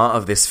denouement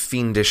of this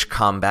fiendish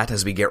combat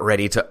as we get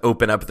ready to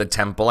open up the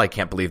temple. I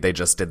can't believe they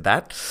just did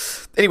that.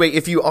 Anyway,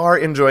 if you are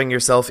enjoying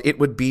yourself, it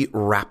would be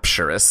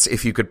rapturous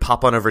if you could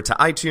pop on over to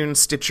iTunes,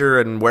 Stitcher,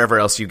 and wherever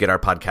else you get our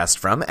podcast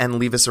from and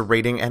leave us a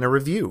rating and a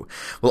review.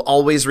 We'll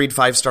always read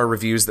 5-star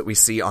reviews that we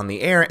see on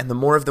the air, and the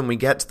more of them we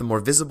get, the more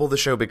visible the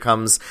show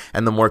becomes,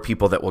 and the more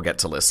people that will get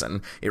to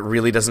listen. It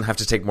really doesn't have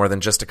to take more than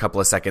just a couple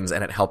of seconds,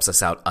 and it helps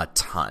us out a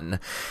ton.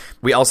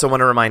 We also want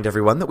to remind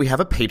everyone that we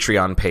have a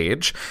Patreon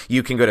page.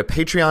 You can go to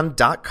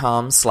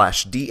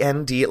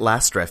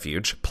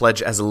patreon.com/DNDLastRefuge,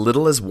 pledge as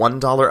little as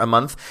 $1 a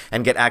month,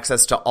 and get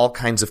access to all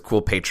kinds of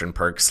cool patron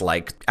perks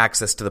like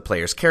access to the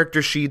player's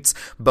character sheets,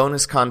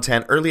 bonus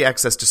content, early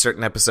access to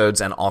certain episodes,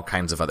 and all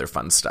kinds of other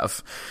fun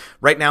stuff.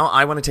 Right now,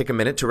 I want to take a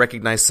minute to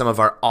recognize some of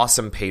our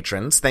awesome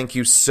patrons. Thank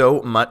you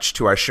so much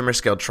to our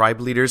Shimmerscale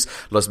tribe leaders,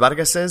 Los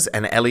Vargases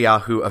and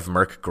Eliyahu of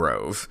Merk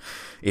Grove.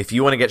 If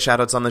you want to get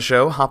shoutouts on the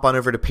show, hop on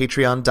over to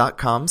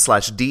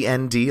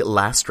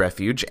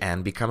patreon.com/DNDLastRefuge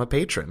and become a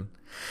patron.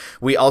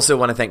 We also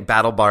want to thank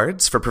Battle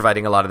Bards for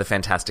providing a lot of the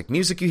fantastic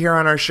music you hear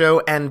on our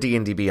show, and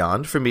D&D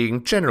Beyond for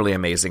being generally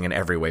amazing in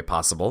every way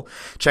possible.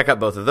 Check out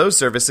both of those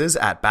services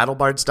at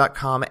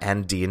battlebards.com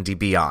and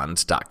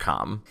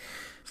dndbeyond.com.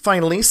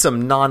 Finally,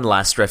 some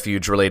non-Last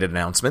Refuge related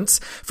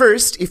announcements.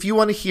 First, if you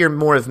want to hear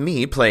more of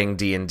me playing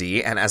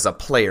D&D, and as a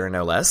player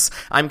no less,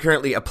 I'm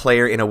currently a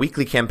player in a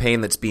weekly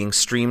campaign that's being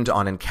streamed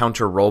on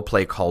Encounter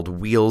Roleplay called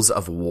Wheels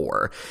of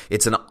War.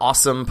 It's an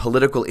awesome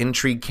political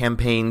intrigue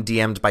campaign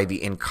DM'd by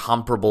the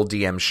incomparable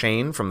DM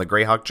Shane from the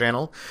Greyhawk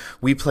channel.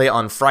 We play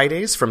on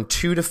Fridays from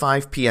 2 to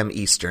 5 p.m.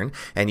 Eastern,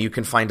 and you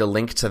can find a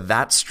link to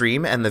that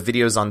stream and the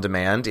videos on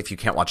demand if you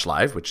can't watch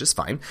live, which is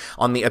fine,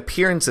 on the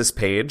appearances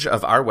page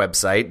of our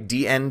website,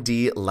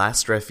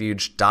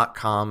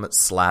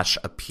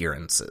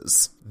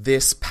 ndlastrefuge.com/appearances.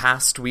 This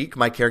past week,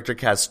 my character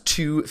cast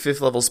 2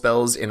 5th-level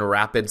spells in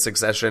rapid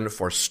succession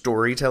for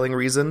storytelling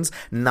reasons,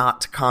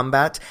 not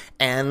combat,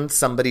 and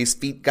somebody's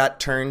feet got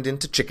turned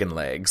into chicken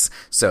legs.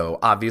 So,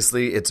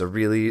 obviously, it's a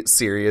really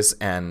serious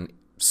and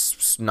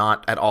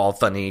not at all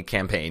funny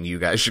campaign. You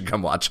guys should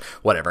come watch.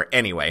 Whatever.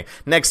 Anyway,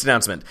 next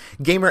announcement.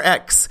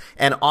 GamerX,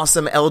 an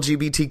awesome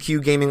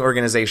LGBTQ gaming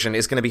organization,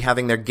 is going to be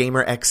having their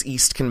GamerX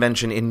East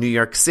convention in New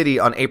York City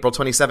on April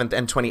 27th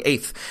and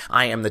 28th.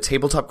 I am the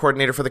tabletop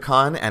coordinator for the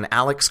con, and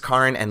Alex,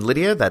 Karin, and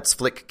Lydia, that's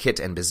Flick, Kit,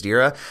 and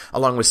Bizdira,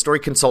 along with story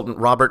consultant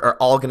Robert, are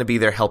all going to be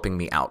there helping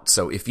me out.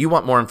 So if you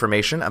want more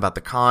information about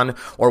the con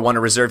or want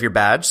to reserve your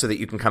badge so that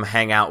you can come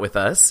hang out with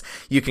us,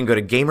 you can go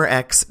to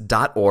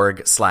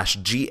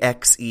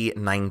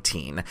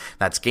gamerx.org/GXE19.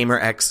 That's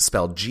GamerX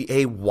spelled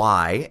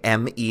GAYMERX,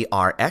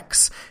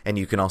 and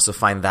you can also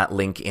find that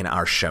link in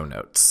our show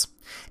notes.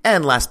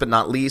 And last but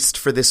not least,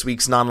 for this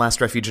week's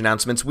Non-Last Refuge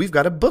announcements, we've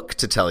got a book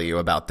to tell you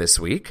about this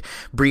week.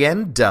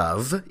 Brienne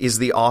Dove is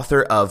the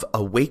author of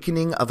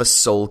Awakening of a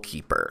Soul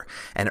Keeper,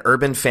 an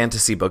urban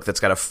fantasy book that's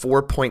got a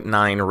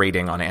 4.9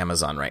 rating on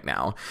Amazon right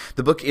now.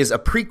 The book is a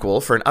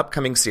prequel for an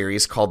upcoming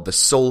series called the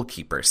Soul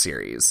Keeper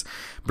series.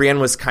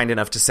 Brienne was kind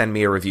enough to send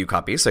me a review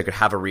copy so I could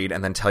have a read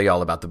and then tell you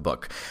all about the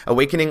book.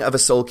 Awakening of a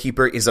Soul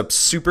Keeper is a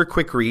super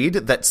quick read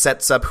that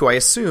sets up who I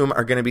assume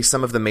are going to be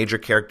some of the major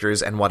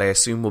characters and what I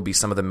assume will be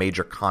some of the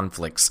major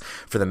conflicts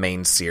for the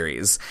main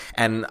series.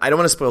 And I don't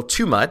want to spoil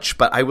too much,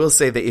 but I will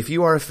say that if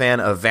you are a fan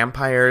of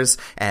vampires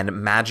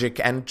and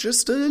magic and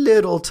just a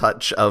little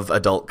touch of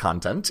adult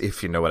content,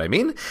 if you know what I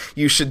mean,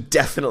 you should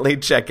definitely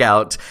check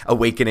out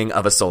Awakening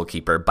of a Soul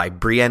Keeper by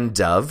Brienne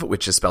Dove,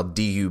 which is spelled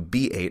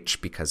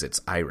D-U-B-H because it's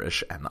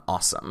Irish and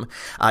awesome.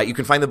 You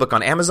can find the book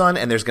on Amazon,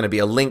 and there's going to be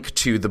a link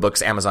to the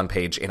book's Amazon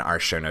page in our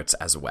show notes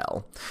as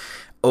well.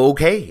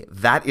 Okay,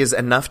 that is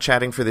enough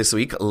chatting for this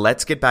week.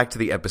 Let's get back to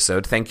the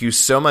episode. Thank you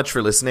so much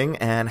for listening,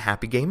 and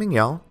happy gaming,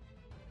 y'all.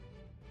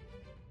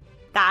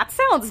 That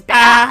sounds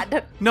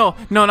bad. No,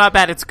 not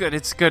bad. It's good.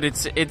 It's good.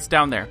 It's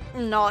down there.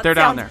 No, it They're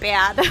sounds down there.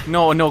 bad.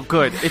 No,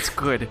 good. It's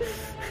good.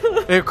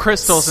 There are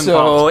crystals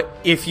So, involved.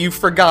 if you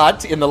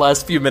forgot in the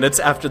last few minutes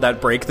after that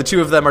break, the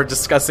two of them are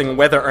discussing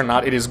whether or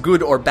not it is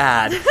good or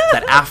bad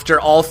that after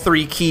all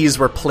 3 keys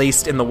were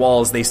placed in the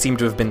walls, they seem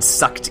to have been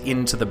sucked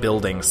into the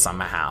building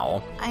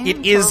somehow.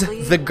 It is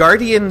the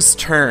Guardian's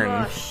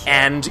turn,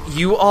 and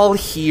you all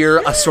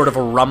hear a sort of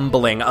a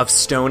rumbling of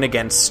stone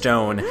against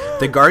stone.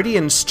 The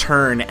Guardians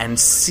turn and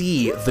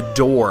see the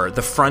door,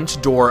 the front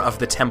door of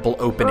the temple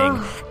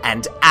opening,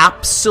 and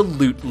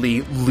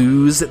absolutely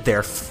lose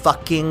their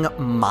fucking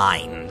minds.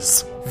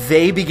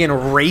 They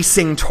begin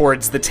racing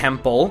towards the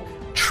temple,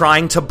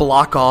 trying to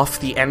block off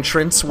the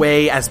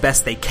entranceway as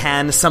best they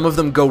can. Some of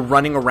them go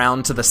running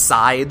around to the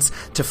sides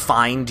to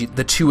find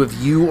the two of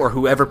you or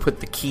whoever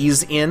put the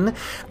keys in.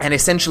 And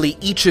essentially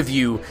each of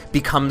you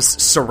becomes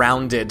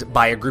surrounded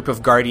by a group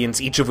of guardians,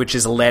 each of which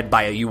is led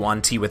by a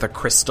Yuan-Ti with a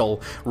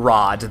crystal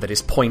rod that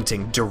is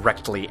pointing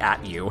directly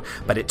at you.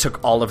 But it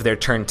took all of their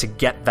turn to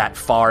get that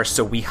far,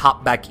 so we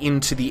hop back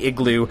into the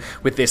igloo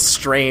with this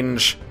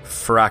strange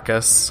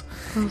fracas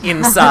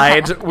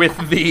inside with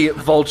the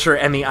vulture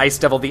and the ice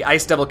devil. The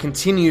ice devil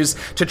continues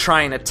to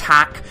try and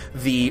attack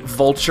the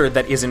vulture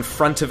that is in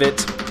front of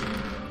it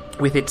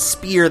with its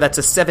spear. That's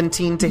a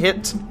 17 to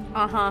hit.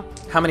 Uh-huh.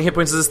 How many hit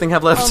points does this thing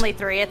have left? Only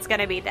 3. It's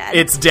gonna be dead.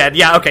 It's dead.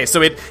 Yeah, okay.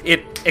 So it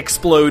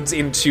explodes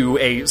into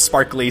a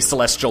sparkly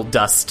celestial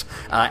dust,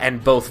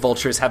 and both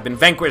vultures have been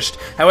vanquished.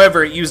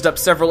 However, it used up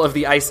several of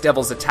the Ice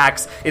Devil's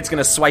attacks. It's going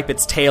to swipe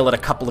its tail at a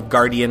couple of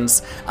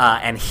guardians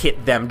and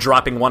hit them,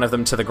 dropping one of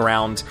them to the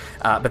ground.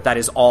 But that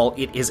is all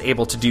it is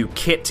able to do.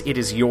 Kit, it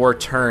is your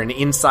turn.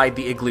 Inside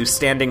the igloo,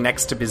 standing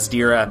next to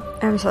Bizdira.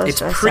 I'm so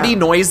It's pretty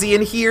noisy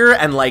in here,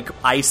 and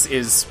ice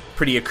is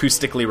pretty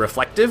acoustically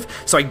reflective,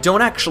 so I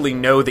don't actually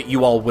know that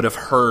you all would have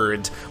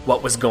heard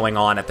what was going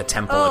on at the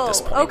temple at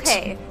this point.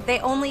 Okay.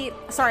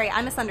 Sorry,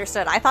 I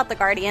misunderstood. I thought the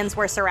Guardians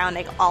were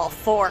surrounding all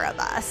 4 of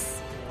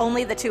us.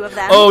 Only the 2 of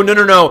them? Oh,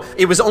 no.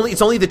 It's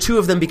only the 2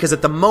 of them, because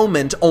at the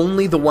moment,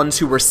 only the ones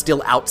who were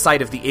still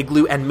outside of the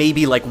igloo, and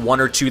maybe 1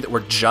 or 2 that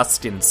were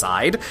just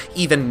inside,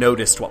 even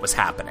noticed what was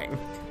happening.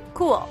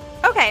 Cool.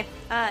 Okay.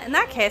 In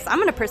that case, I'm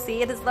going to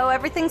proceed as though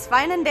everything's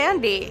fine and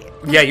dandy.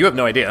 Yeah, you have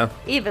no idea.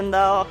 Even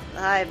though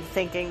I'm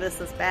thinking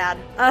this is bad.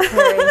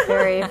 Very,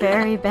 very,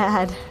 very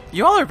bad.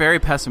 You all are very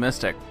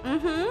pessimistic.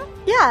 Mm-hmm.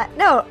 Yeah,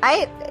 no,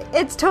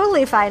 it's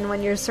totally fine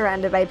when you're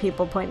surrounded by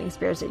people pointing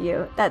spears at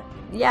you.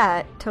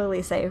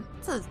 Totally safe.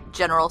 It's a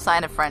general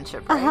sign of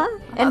friendship, right?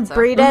 And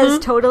Brita is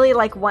totally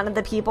like one of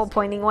the people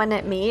pointing one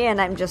at me,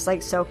 and I'm just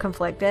like so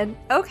conflicted.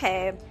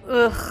 Okay.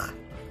 Ugh.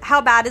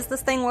 How bad is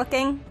this thing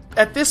looking?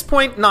 At this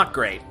point, not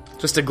great.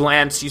 Just a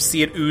glance, you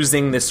see it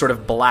oozing this sort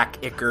of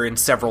black ichor in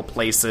several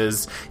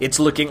places. It's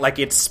looking like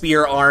its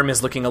spear arm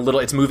is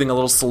it's moving a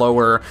little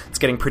slower. It's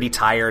getting pretty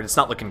tired. It's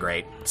not looking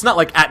great. It's not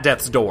like at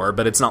death's door,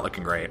 but it's not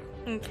looking great.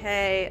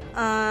 Okay,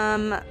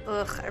 I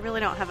really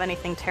don't have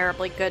anything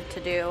terribly good to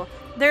do.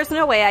 There's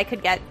no way I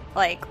could get,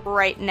 like,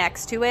 right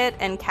next to it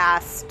and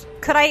cast...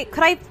 Could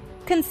I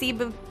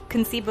conceive of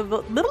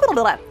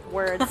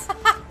words?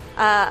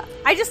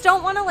 I just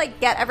don't want to, like,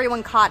 get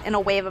everyone caught in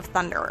a wave of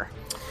thunder.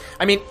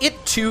 I mean,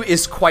 it too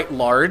is quite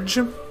large,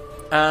 but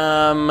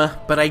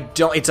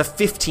it's a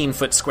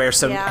 15-foot square,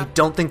 so I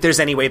don't think there's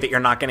any way that you're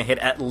not going to hit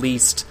at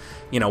least,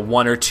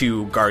 1 or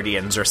 2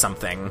 guardians or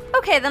something.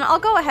 Okay, then I'll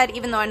go ahead,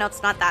 even though I know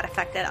it's not that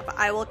effective.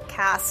 I will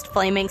cast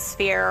Flaming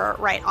Sphere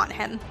right on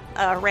him,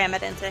 ram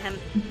it into him.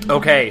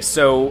 Okay,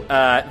 so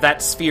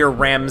that sphere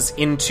rams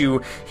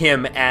into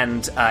him,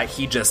 and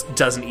he just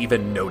doesn't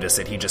even notice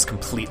it. He just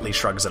completely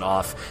shrugs it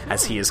off,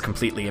 as he is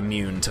completely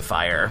immune to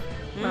fire.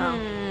 Wow.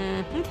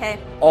 Okay.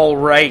 All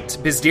right,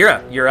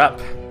 Bizdira, you're up.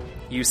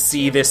 You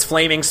see this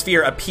flaming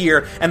sphere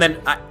appear, and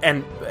then,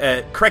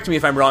 correct me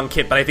if I'm wrong,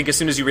 Kit, but I think as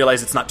soon as you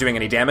realize it's not doing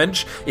any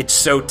damage, it's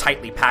so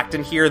tightly packed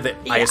in here that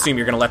I assume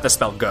you're going to let the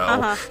spell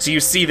go. So you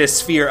see this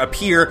sphere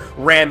appear,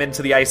 ram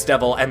into the Ice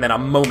Devil, and then a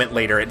moment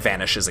later it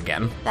vanishes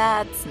again.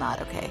 That's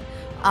not okay.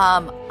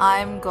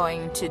 I'm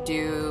going to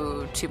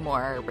do 2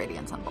 more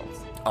Radiance on bolts.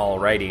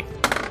 Alrighty.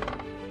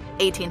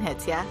 18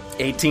 hits, yeah?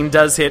 18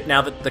 does hit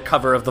now that the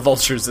cover of the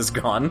vultures is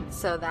gone.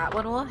 So that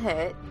one will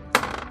hit.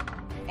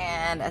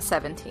 And a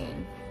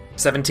 17.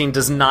 17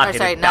 does not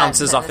hit. It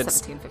bounces off its...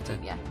 17,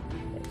 15, yeah.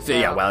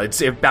 Yeah, well,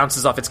 it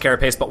bounces off its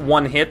carapace, but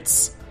 1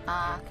 hits.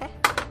 Okay.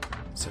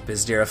 So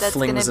Bizdira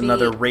flings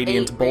another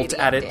Radiant Bolt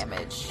at it,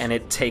 damage. And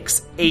it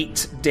takes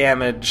 8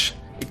 damage.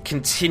 It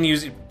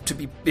continues to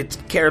be... Its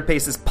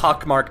carapace is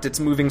pockmarked, it's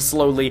moving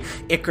slowly.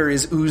 Ichor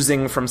is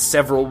oozing from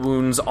several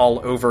wounds all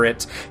over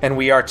it. And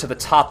we are to the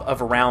top of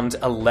round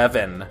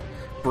 11.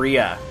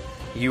 Bria,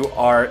 you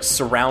are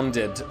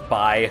surrounded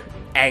by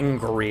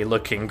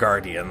angry-looking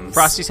guardians.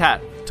 Frosty's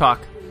hat. Talk.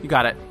 You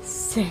got it.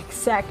 6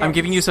 seconds. I'm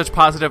giving you such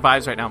positive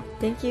vibes right now.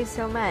 Thank you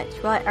so much.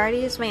 Well, I already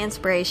used my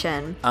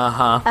inspiration.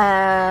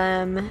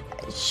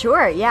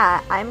 Sure,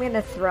 yeah. I'm going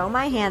to throw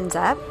my hands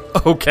up.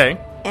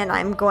 Okay. And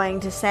I'm going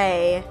to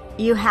say,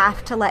 you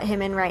have to let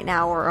him in right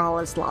now or all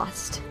is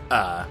lost.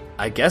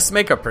 I guess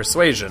make a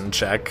persuasion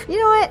check. You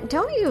know what?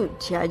 Don't you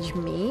judge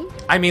me.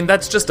 I mean,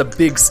 that's just a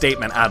big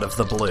statement out of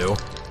the blue.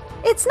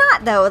 It's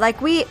not, though.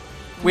 Like, we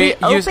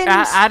opened...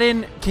 add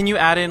in... Can you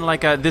add in,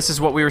 like, this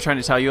is what we were trying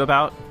to tell you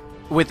about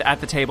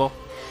at the table?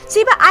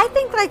 See, but I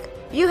think, like,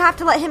 you have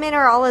to let him in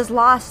or all is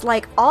lost.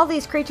 Like, all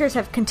these creatures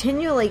have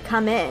continually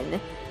come in.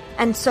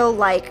 And so,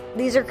 like,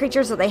 these are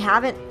creatures that they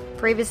haven't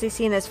previously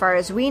seen as far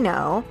as we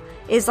know.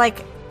 Is,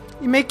 like...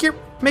 You make your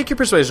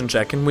persuasion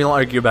check, and we'll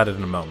argue about it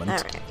in a moment. All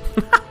right.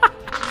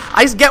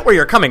 I get where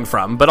you're coming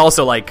from, but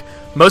also, like,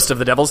 most of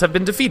the devils have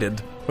been defeated.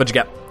 What'd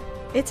you get?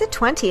 It's a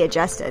 20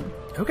 adjusted.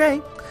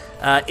 Okay.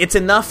 It's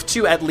enough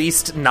to at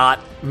least not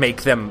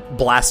make them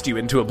blast you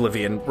into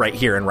oblivion right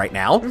here and right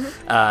now.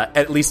 Mm-hmm.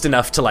 At least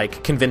enough to,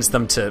 like, convince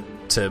them to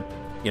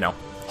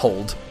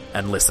hold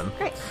and listen.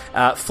 Great.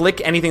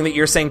 Flick, anything that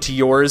you're saying to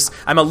yours?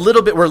 We're a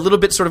little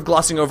bit sort of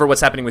glossing over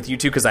what's happening with you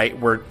two because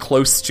we're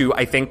close to,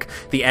 I think,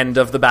 the end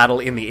of the battle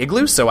in the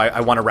igloo, so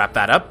I want to wrap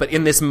that up. But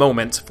in this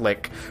moment,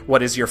 Flick,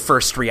 what is your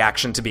first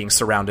reaction to being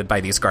surrounded by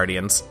these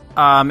guardians?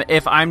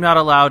 If I'm not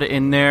allowed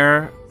in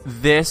there,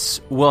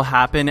 this will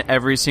happen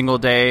every single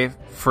day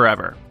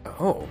forever.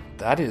 Oh,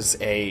 that is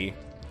I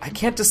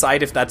can't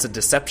decide if that's a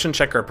deception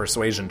check or a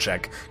persuasion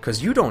check,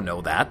 because you don't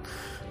know that.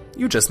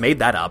 You just made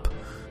that up.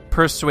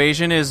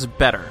 Persuasion is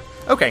better.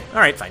 Okay,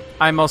 alright, fine.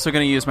 I'm also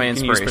going to use my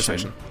inspiration. Use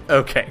persuasion.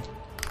 Okay.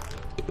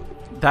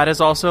 That is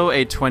also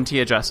a 20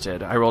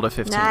 adjusted. I rolled a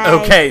 15. Nice.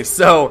 Okay,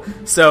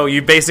 so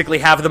you basically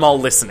have them all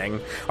listening.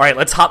 Alright,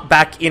 let's hop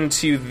back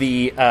into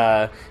the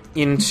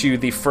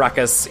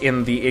fracas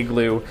in the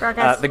igloo.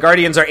 The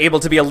guardians are able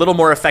to be a little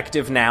more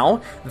effective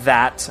now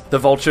that the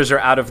vultures are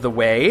out of the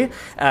way.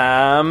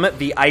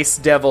 The ice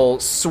devil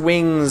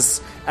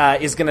swings,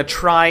 is going to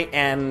try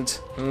and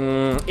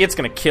it's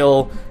going to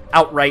kill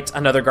outright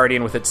another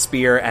guardian with its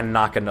spear and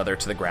knock another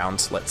to the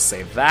ground. Let's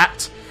save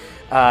that.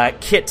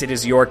 Kit, it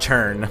is your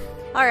turn.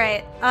 All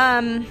right.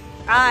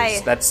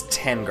 That's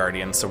 10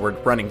 guardians, so we're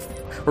running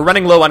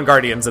low on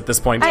guardians at this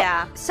point.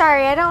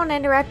 Sorry, I don't want to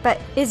interrupt, but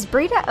is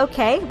Brita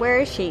okay? Where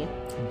is she?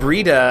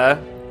 Brita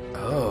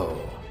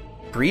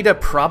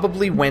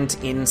probably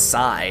went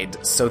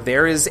inside, so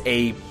there is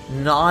a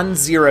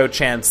non-zero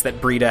chance that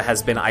Brita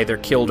has been either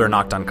killed or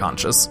knocked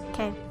unconscious.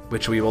 Okay.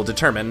 Which we will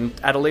determine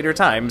at a later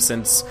time,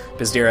 since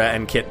Bizdira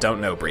and Kit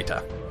don't know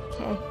Brita.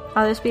 Okay.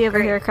 I'll just be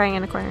over here crying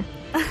in a corner.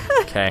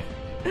 Okay.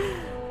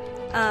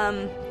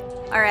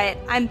 All right,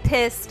 I'm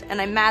pissed, and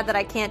I'm mad that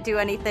I can't do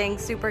anything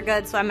super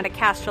good, so I'm going to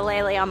cast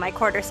Shillelagh on my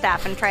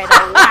quarterstaff and try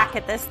to whack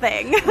at this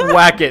thing.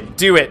 Whack it.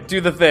 Do it.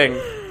 Do the thing.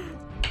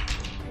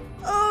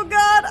 Oh,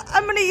 God.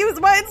 I'm going to use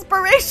my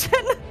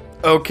inspiration.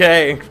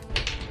 Okay.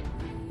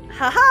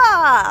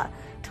 Haha.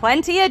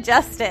 20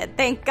 adjusted.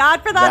 Thank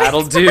God for that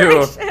That'll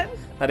inspiration. do.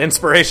 That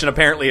inspiration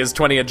apparently is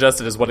 20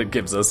 adjusted is what it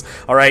gives us.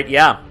 All right,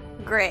 yeah.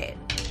 Great.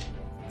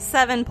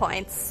 7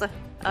 points of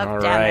All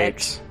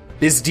damage. right.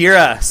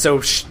 Bizdira.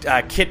 So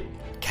Kit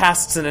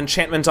casts an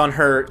enchantment on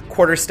her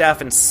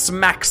quarterstaff and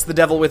smacks the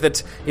devil with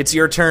it. It's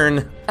your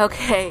turn.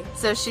 Okay,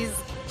 so she's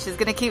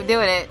gonna keep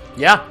doing it.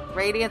 Yeah.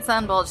 Radiant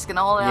Sunbolt, she's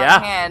gonna hold it out Yeah.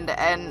 her hand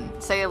and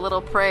say a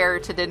little prayer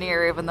to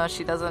Denier, even though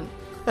she doesn't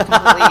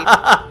completely.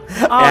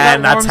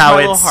 And that's how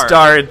it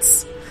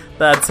starts.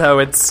 That's how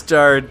it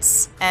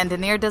starts. And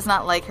Denier does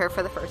not like her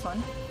for the first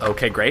one.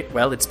 Okay, great.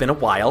 Well, it's been a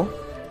while.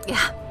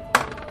 Yeah.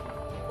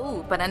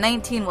 Ooh, but a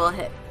 19 will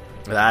hit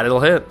That'll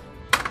hit.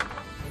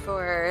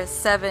 for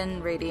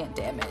 7 radiant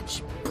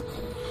damage.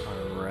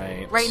 All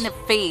right. Right in the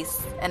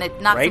face, and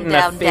it knocks Right him in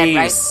down the dead,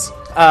 right? face.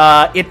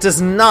 It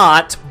does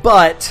not,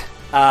 but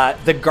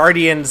the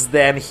Guardians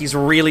then, he's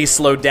really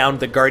slowed down.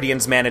 The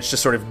Guardians manage to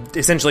sort of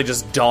essentially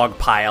just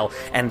dogpile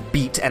and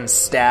beat and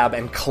stab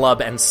and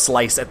club and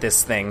slice at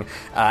this thing.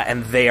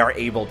 And they are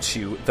able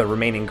to, the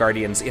remaining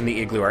Guardians in the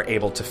igloo are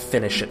able to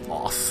finish it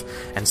off.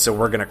 And so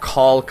we're going to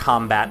call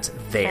combat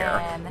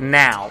there.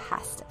 Now,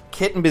 Fantastic.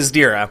 Kit and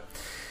Bizdira,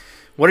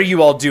 what are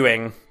you all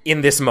doing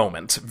in this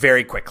moment?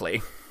 Very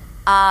quickly.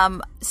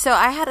 So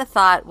I had a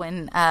thought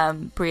when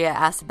Bria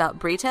asked about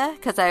Brita,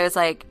 because I was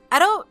like, I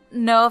don't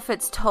know if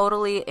it's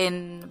totally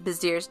in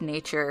Bizdir's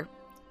nature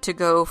to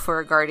go for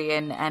a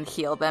guardian and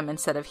heal them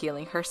instead of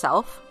healing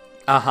herself.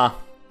 Uh-huh.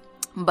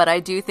 But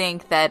I do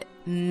think that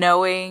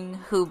knowing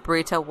who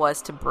Brita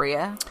was to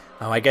Bria...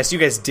 Oh, I guess you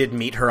guys did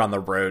meet her on the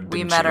road, We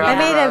didn't met you? her I on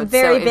the made a road,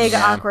 very so big,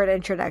 if- awkward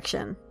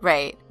introduction.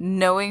 Right.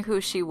 Knowing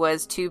who she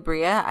was to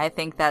Bria, I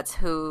think that's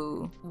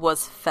who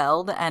was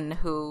felled and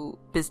who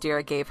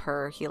Bizdira gave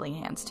her healing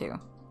hands to.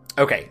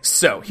 Okay,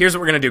 so here's what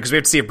we're going to do, because we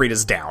have to see if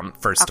Brita's down,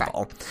 first Okay. of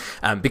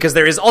all. Because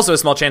there is also a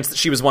small chance that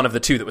she was one of the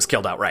two that was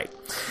killed outright.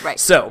 Right.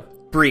 So,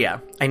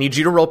 Bria, I need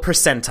you to roll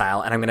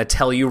percentile, and I'm going to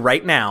tell you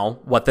right now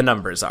what the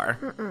numbers are.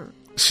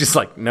 She's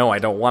like, no, I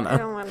don't want to. I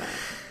don't want to.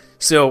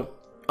 So,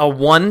 a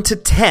 1 to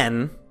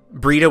 10,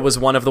 Brita was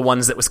one of the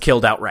ones that was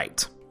killed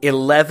outright.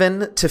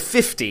 11 to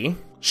 50,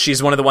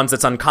 she's one of the ones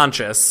that's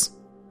unconscious,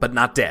 but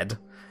not dead.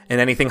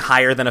 And anything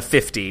higher than a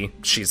 50,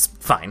 she's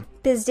fine.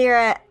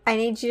 Bizdira, I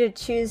need you to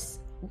choose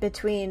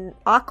between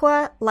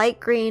aqua, light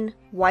green,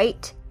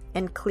 white,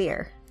 and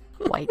clear.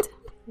 White.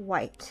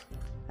 White.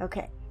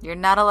 Okay. You're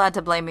not allowed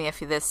to blame me if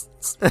this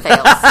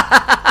fails.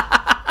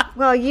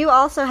 Well, you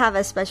also have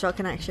a special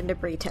connection to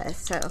Brita,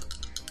 so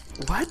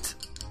What?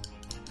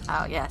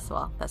 Oh, yes,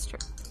 well, that's true.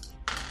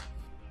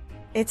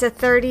 it's a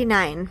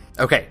 39.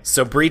 Okay,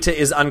 so Brita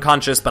is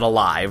unconscious but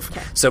alive.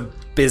 Okay. So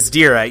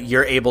Bizdira,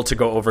 you're able to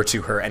go over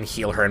to her and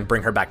heal her and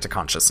bring her back to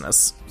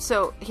consciousness.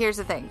 So, here's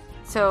the thing.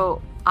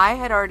 So, I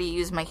had already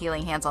used my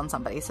healing hands on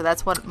somebody, so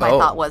that's what my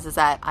thought was, is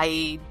that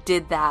I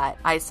did that.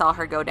 I saw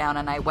her go down,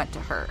 and I went to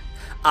her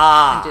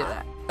and did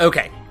that.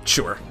 Okay,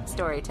 sure.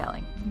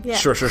 Storytelling. Yeah.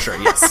 Sure,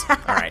 yes.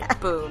 All right.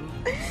 Boom.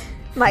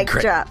 Mic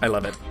Great. drop. I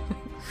love it.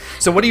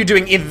 So what are you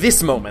doing in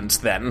this moment,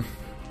 then?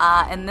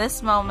 In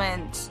this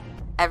moment,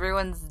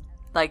 everyone's,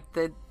 like,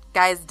 the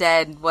guy's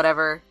dead,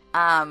 whatever.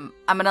 I'm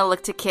gonna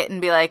look to Kit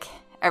and be like,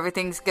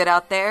 everything's good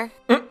out there?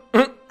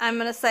 I'm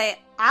going to say,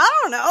 I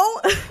don't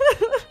know.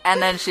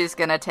 And then she's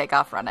gonna take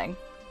off running.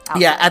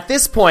 Outside. Yeah, at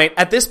this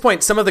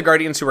point, some of the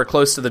Guardians who are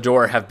close to the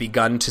door have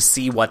begun to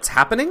see what's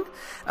happening,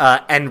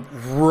 and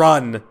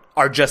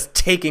are just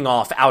taking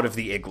off out of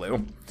the igloo.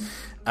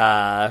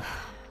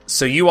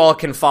 So you all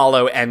can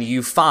follow, and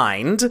you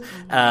find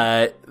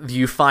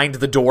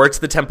the door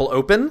to the temple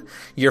open.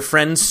 Your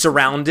friends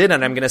surrounded,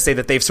 and I'm going to say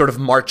that they've sort of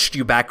marched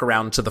you back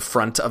around to the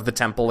front of the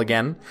temple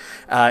again.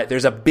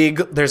 There's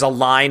a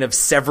line of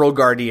several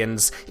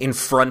Guardians in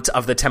front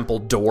of the temple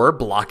door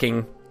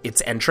blocking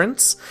its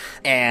entrance,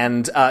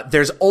 and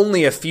there's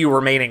only a few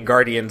remaining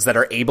Guardians that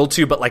are able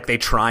to, but like they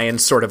try and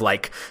sort of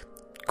like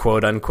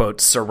quote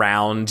unquote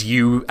surround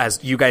you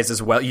guys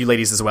as well, you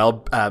ladies as well,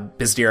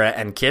 Bizdira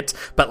and Kit,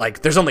 but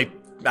like there's only,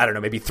 I don't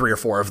know, maybe 3 or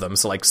 4 of them,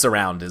 so like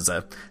surround is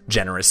a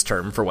generous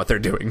term for what they're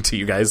doing to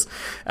you guys.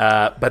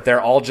 But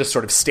they're all just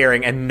sort of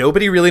staring, and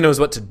nobody really knows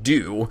what to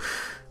do.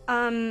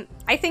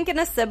 I think in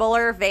a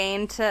similar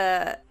vein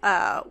to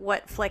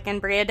what Flick and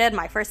Bria did,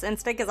 my first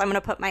instinct is I'm going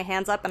to put my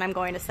hands up and I'm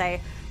going to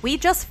say, we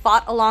just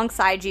fought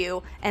alongside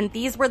you, and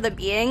these were the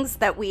beings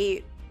that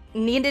we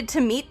needed to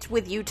meet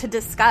with you to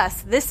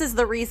discuss. This is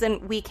the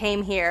reason we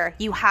came here.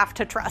 You have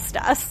to trust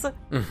us.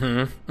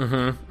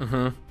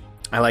 I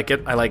like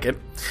it.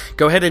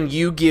 Go ahead and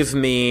you give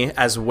me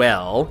as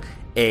well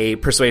a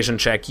persuasion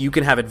check. You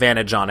can have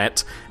advantage on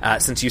it,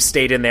 since you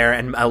stayed in there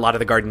and a lot of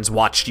the Guardians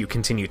watched you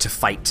continue to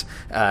fight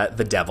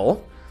the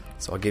devil.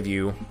 So I'll give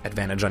you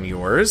advantage on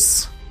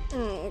yours.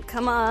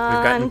 Come on.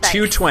 We've gotten thanks.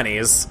 2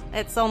 20s.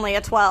 It's only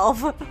a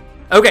 12.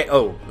 Okay.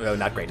 Oh,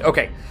 not great.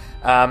 Okay.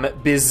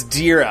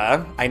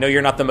 Bizdira, I know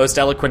you're not the most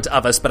eloquent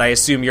of us, but I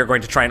assume you're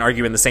going to try and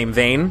argue in the same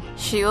vein.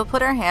 She will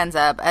put her hands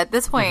up. At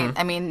this point,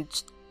 I mean,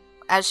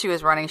 as she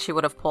was running, she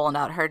would have pulled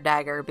out her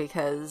dagger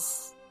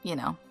because,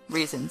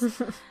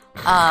 reasons.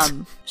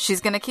 She's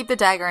going to keep the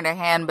dagger in her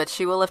hand, but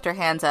she will lift her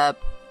hands up,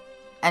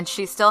 and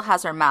she still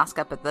has her mask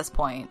up at this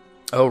point.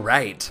 Oh,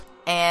 right.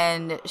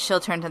 And she'll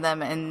turn to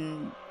them,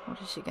 and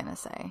what is she going to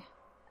say?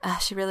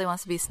 She really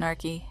wants to be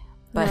snarky,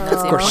 but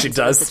of course she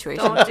does.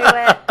 Don't do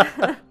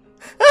it.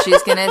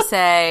 She's going to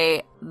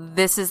say,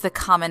 this is the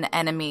common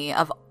enemy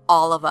of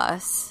all of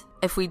us.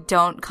 If we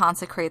don't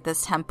consecrate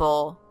this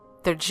temple,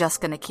 they're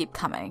just going to keep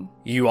coming.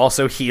 You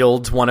also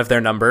healed one of their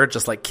number,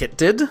 just like Kit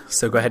did.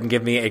 So go ahead and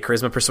give me a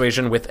charisma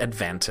persuasion with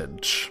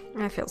advantage.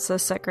 I feel so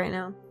sick right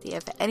now. Do you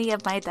have any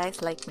of my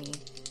dice like me?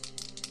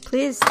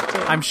 Please do.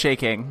 I'm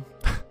shaking.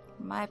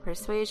 My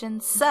persuasion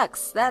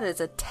sucks. That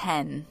is a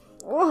 10.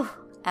 Ooh.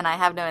 And I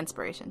have no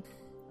inspiration.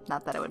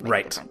 Not that it would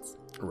make a difference.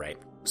 Right.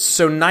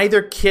 So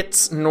neither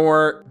Kit's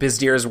nor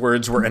Bizdira's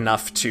words were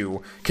enough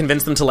to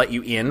convince them to let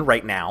you in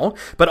right now,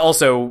 but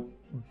also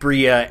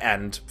Bria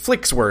and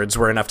Flick's words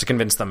were enough to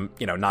convince them,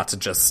 not to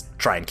just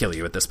try and kill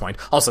you at this point.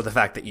 Also, the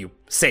fact that you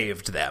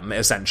saved them,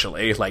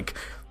 essentially. Like,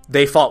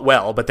 they fought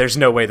well, but there's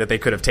no way that they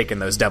could have taken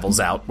those devils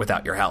out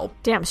without your help.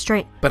 Damn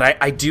straight. But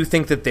I do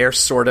think that they're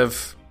sort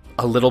of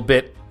a little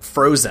bit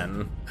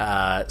frozen.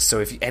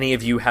 So if any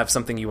of you have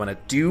something you want to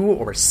do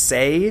or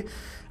say,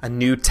 a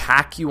new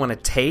tack you want to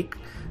take,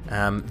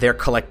 they're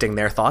collecting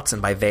their thoughts,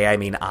 and by they I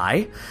mean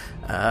I.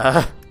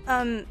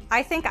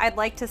 I think I'd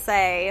like to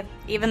say,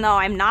 even though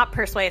I'm not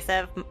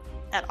persuasive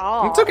at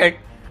all. It's okay.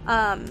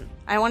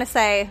 I want to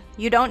say,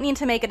 you don't need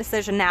to make a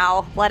decision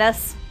now. Let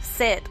us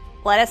sit.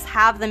 Let us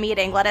have the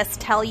meeting. Let us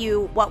tell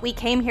you what we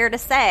came here to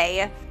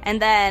say.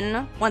 And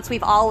then, once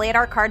we've all laid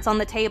our cards on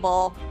the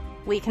table,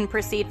 we can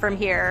proceed from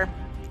here.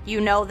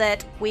 You know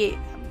that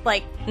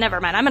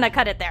never mind. I'm going to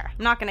cut it there.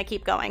 I'm not going to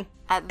keep going.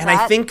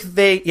 I think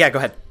yeah, go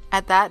ahead.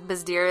 At that,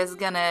 Bizdira is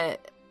going to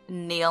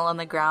kneel on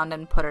the ground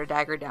and put her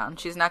dagger down.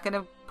 She's not going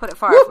to put it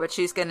far, but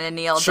she's going to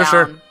kneel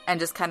down and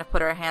just kind of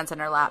put her hands in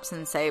her laps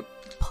and say,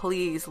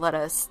 please let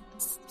us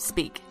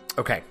speak.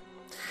 Okay.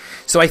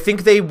 So I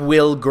think they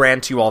will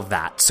grant you all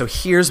that. So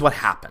here's what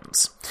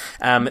happens.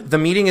 The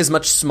meeting is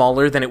much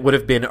smaller than it would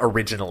have been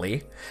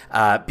originally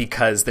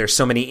because there's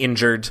so many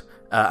injured,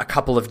 a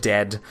couple of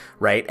dead,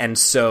 right? And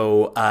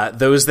so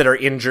those that are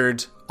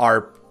injured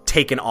are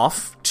taken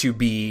off to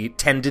be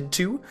tended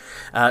to.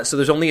 So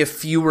there's only a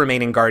few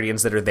remaining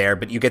guardians that are there,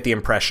 but you get the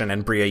impression,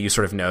 and Bria, you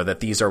sort of know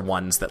that these are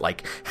ones that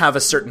have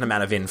a certain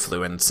amount of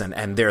influence,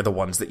 and they're the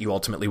ones that you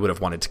ultimately would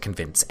have wanted to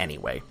convince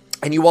anyway.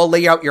 And you all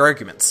lay out your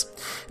arguments.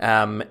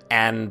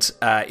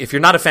 If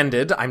you're not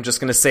offended, I'm just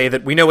going to say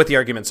that we know what the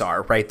arguments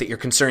are, right? That you're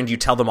concerned, you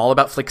tell them all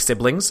about Flick's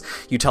siblings,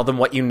 you tell them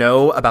what you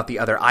know about the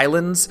other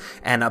islands,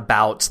 and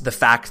about the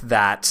fact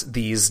that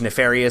these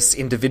nefarious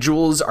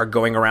individuals are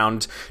going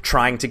around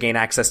trying to gain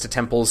access to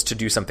temples to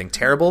do something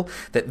terrible,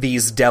 that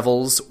these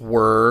devils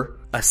were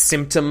a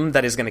symptom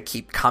that is going to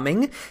keep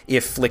coming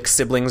if Flick's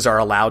siblings are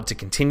allowed to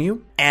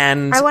continue.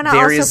 And I want to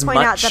also point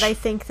out that I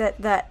think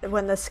that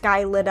when the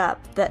sky lit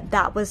up,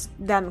 that was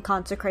them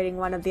consecrating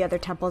one of the other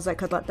temples that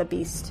could let the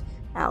beast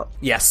out.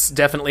 Yes,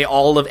 definitely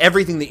all of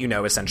everything that you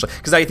know, essentially.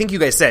 Because I think you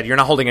guys said you're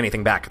not holding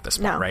anything back at this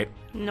point, right?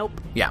 Nope.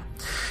 Yeah.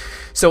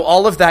 So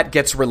all of that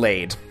gets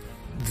relayed.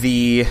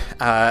 The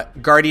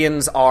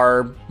Guardians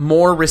are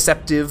more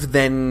receptive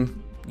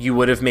than you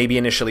would have maybe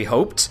initially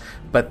hoped,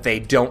 but they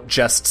don't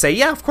just say,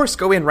 yeah, of course,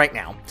 go in right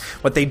now.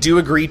 What they do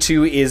agree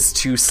to is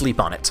to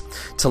sleep on it,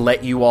 to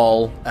let you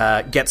all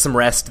get some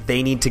rest.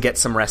 They need to get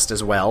some rest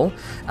as well.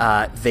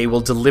 They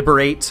will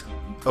deliberate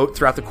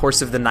throughout the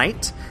course of the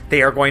night.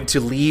 They are going to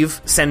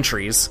leave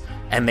sentries,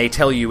 and they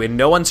tell you in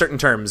no uncertain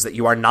terms that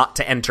you are not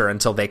to enter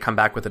until they come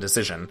back with a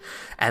decision,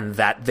 and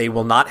that they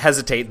will not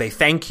hesitate. They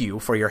thank you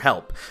for your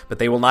help, but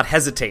they will not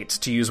hesitate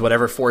to use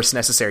whatever force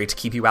necessary to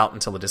keep you out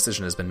until a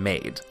decision has been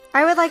made.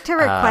 I would like to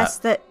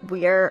request that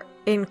we're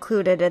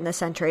included in the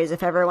sentries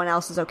if everyone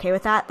else is okay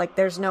with that.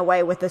 There's no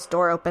way with this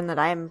door open that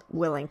I'm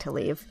willing to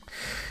leave.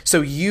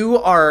 So you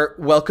are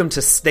welcome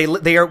to stay.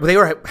 They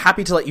are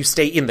happy to let you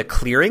stay in the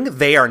clearing.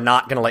 They are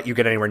not going to let you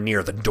get anywhere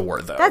near the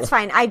door, though. That's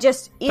fine.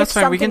 If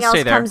something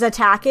else comes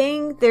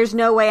attacking, there's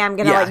no way I'm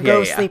going to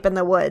go sleep in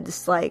the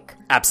woods.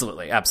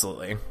 Absolutely.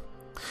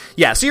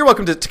 Yeah, so you're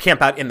welcome to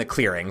camp out in the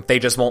clearing. They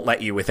just won't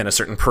let you within a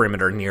certain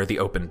perimeter near the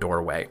open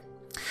doorway.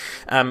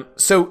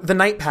 So the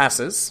night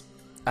passes.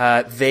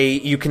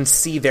 You can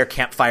see their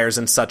campfires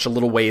and such a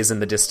little ways in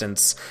the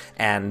distance,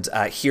 and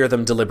hear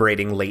them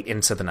deliberating late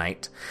into the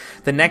night.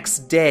 The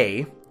next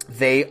day,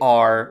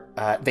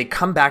 they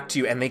come back to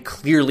you, and they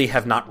clearly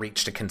have not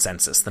reached a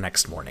consensus the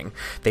next morning.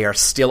 They are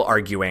still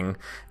arguing.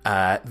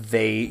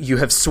 You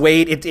have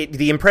swayed.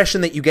 The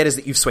impression that you get is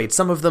that you've swayed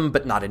some of them,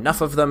 but not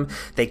enough of them.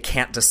 They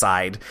can't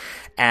decide.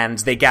 And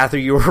they gather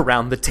you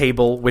around the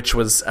table, which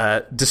was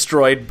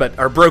destroyed,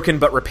 broken,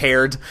 but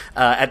repaired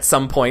at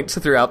some point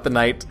throughout the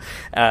night.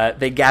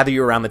 They gather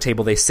you around the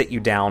table, they sit you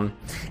down,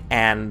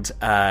 and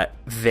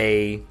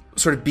they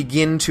sort of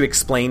begin to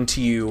explain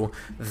to you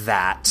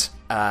that,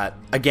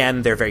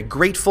 again, they're very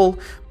grateful,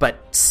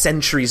 but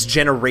centuries,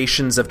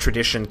 generations of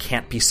tradition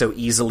can't be so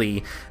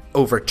easily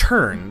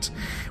overturned.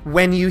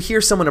 When you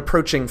hear someone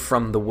approaching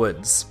from the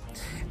woods,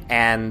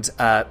 and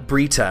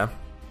Brita,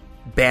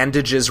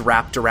 bandages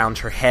wrapped around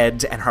her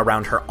head and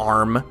around her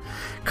arm,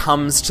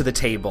 comes to the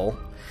table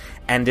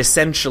and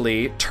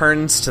essentially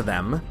turns to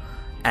them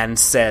and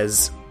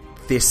says,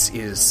 "This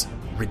is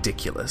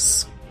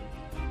ridiculous.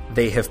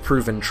 They have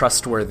proven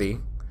trustworthy.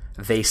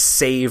 They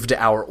saved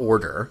our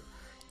order.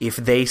 If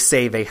they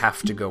say they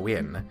have to go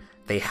in,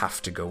 they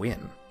have to go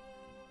in."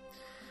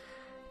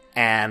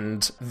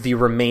 And the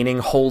remaining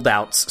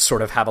holdouts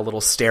sort of have a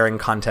little staring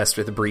contest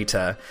with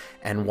Brita,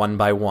 and one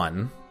by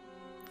one,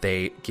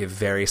 they give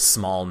very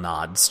small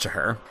nods to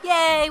her.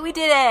 Yay, we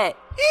did it!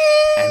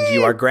 And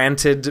you are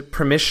granted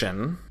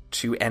permission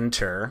to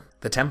enter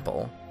the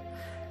temple.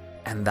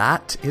 And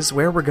that is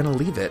where we're going to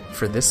leave it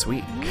for this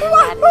week.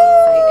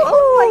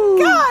 Oh my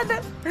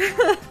god!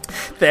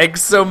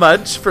 Thanks so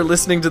much for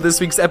listening to this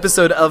week's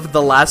episode of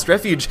The Last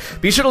Refuge.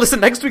 Be sure to listen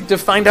next week to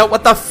find out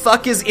what the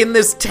fuck is in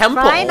this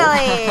temple.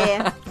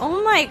 Finally!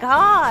 Oh my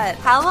god.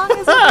 How long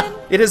has it been?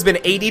 It has been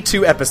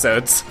 82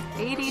 episodes.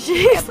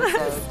 82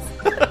 episodes.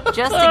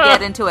 Just to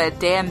get into a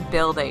damn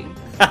building.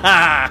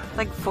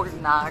 Like Fort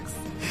Knox.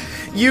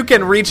 You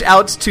can reach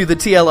out to the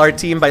TLR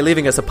team by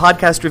leaving us a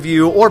podcast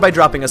review or by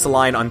dropping us a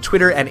line on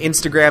Twitter and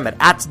Instagram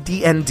at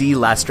DND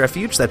Last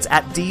Refuge. That's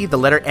at D, the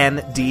letter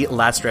N, D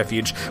Last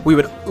Refuge. We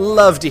would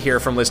love to hear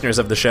from listeners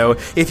of the show.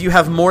 If you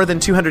have more than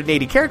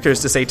 280 characters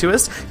to say to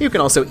us, you can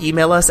also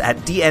email us at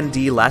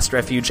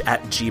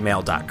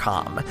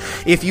dndlastrefuge@gmail.com.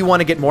 If you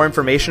want to get more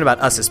information about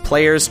us as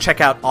players,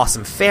 check out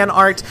awesome fan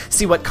art,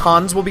 see what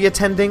cons we'll be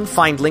attending,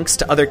 find links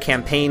to other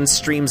campaigns,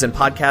 streams, and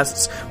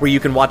podcasts where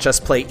you can watch us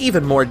play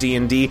even more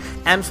D&D,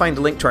 and find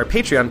a link to our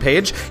Patreon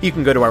page, you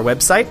can go to our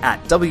website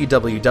at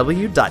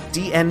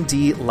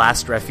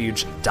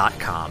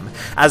www.dndlastrefuge.com.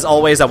 As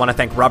always, I want to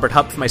thank Robert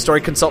Hupp, my story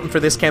consultant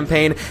for this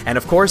campaign, and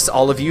of course,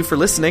 all of you for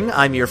listening.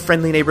 I'm your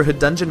friendly neighborhood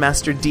dungeon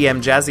master,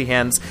 DM Jazzy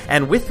Hands,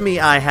 and with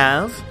me I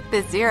have...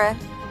 Bizira.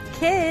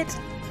 Kid.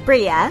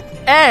 Bria.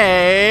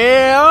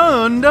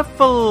 And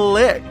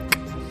Flick.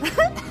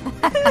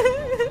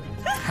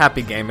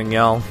 Happy gaming,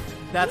 y'all.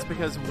 That's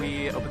because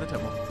we opened the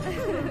temple.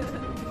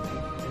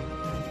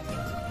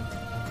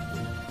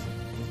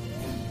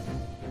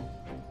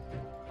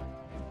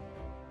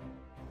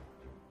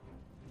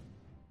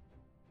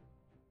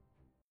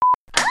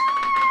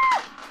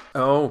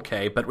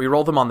 Okay, but we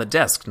roll them on the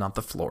desk, not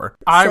the floor.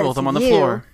 I roll them on the floor.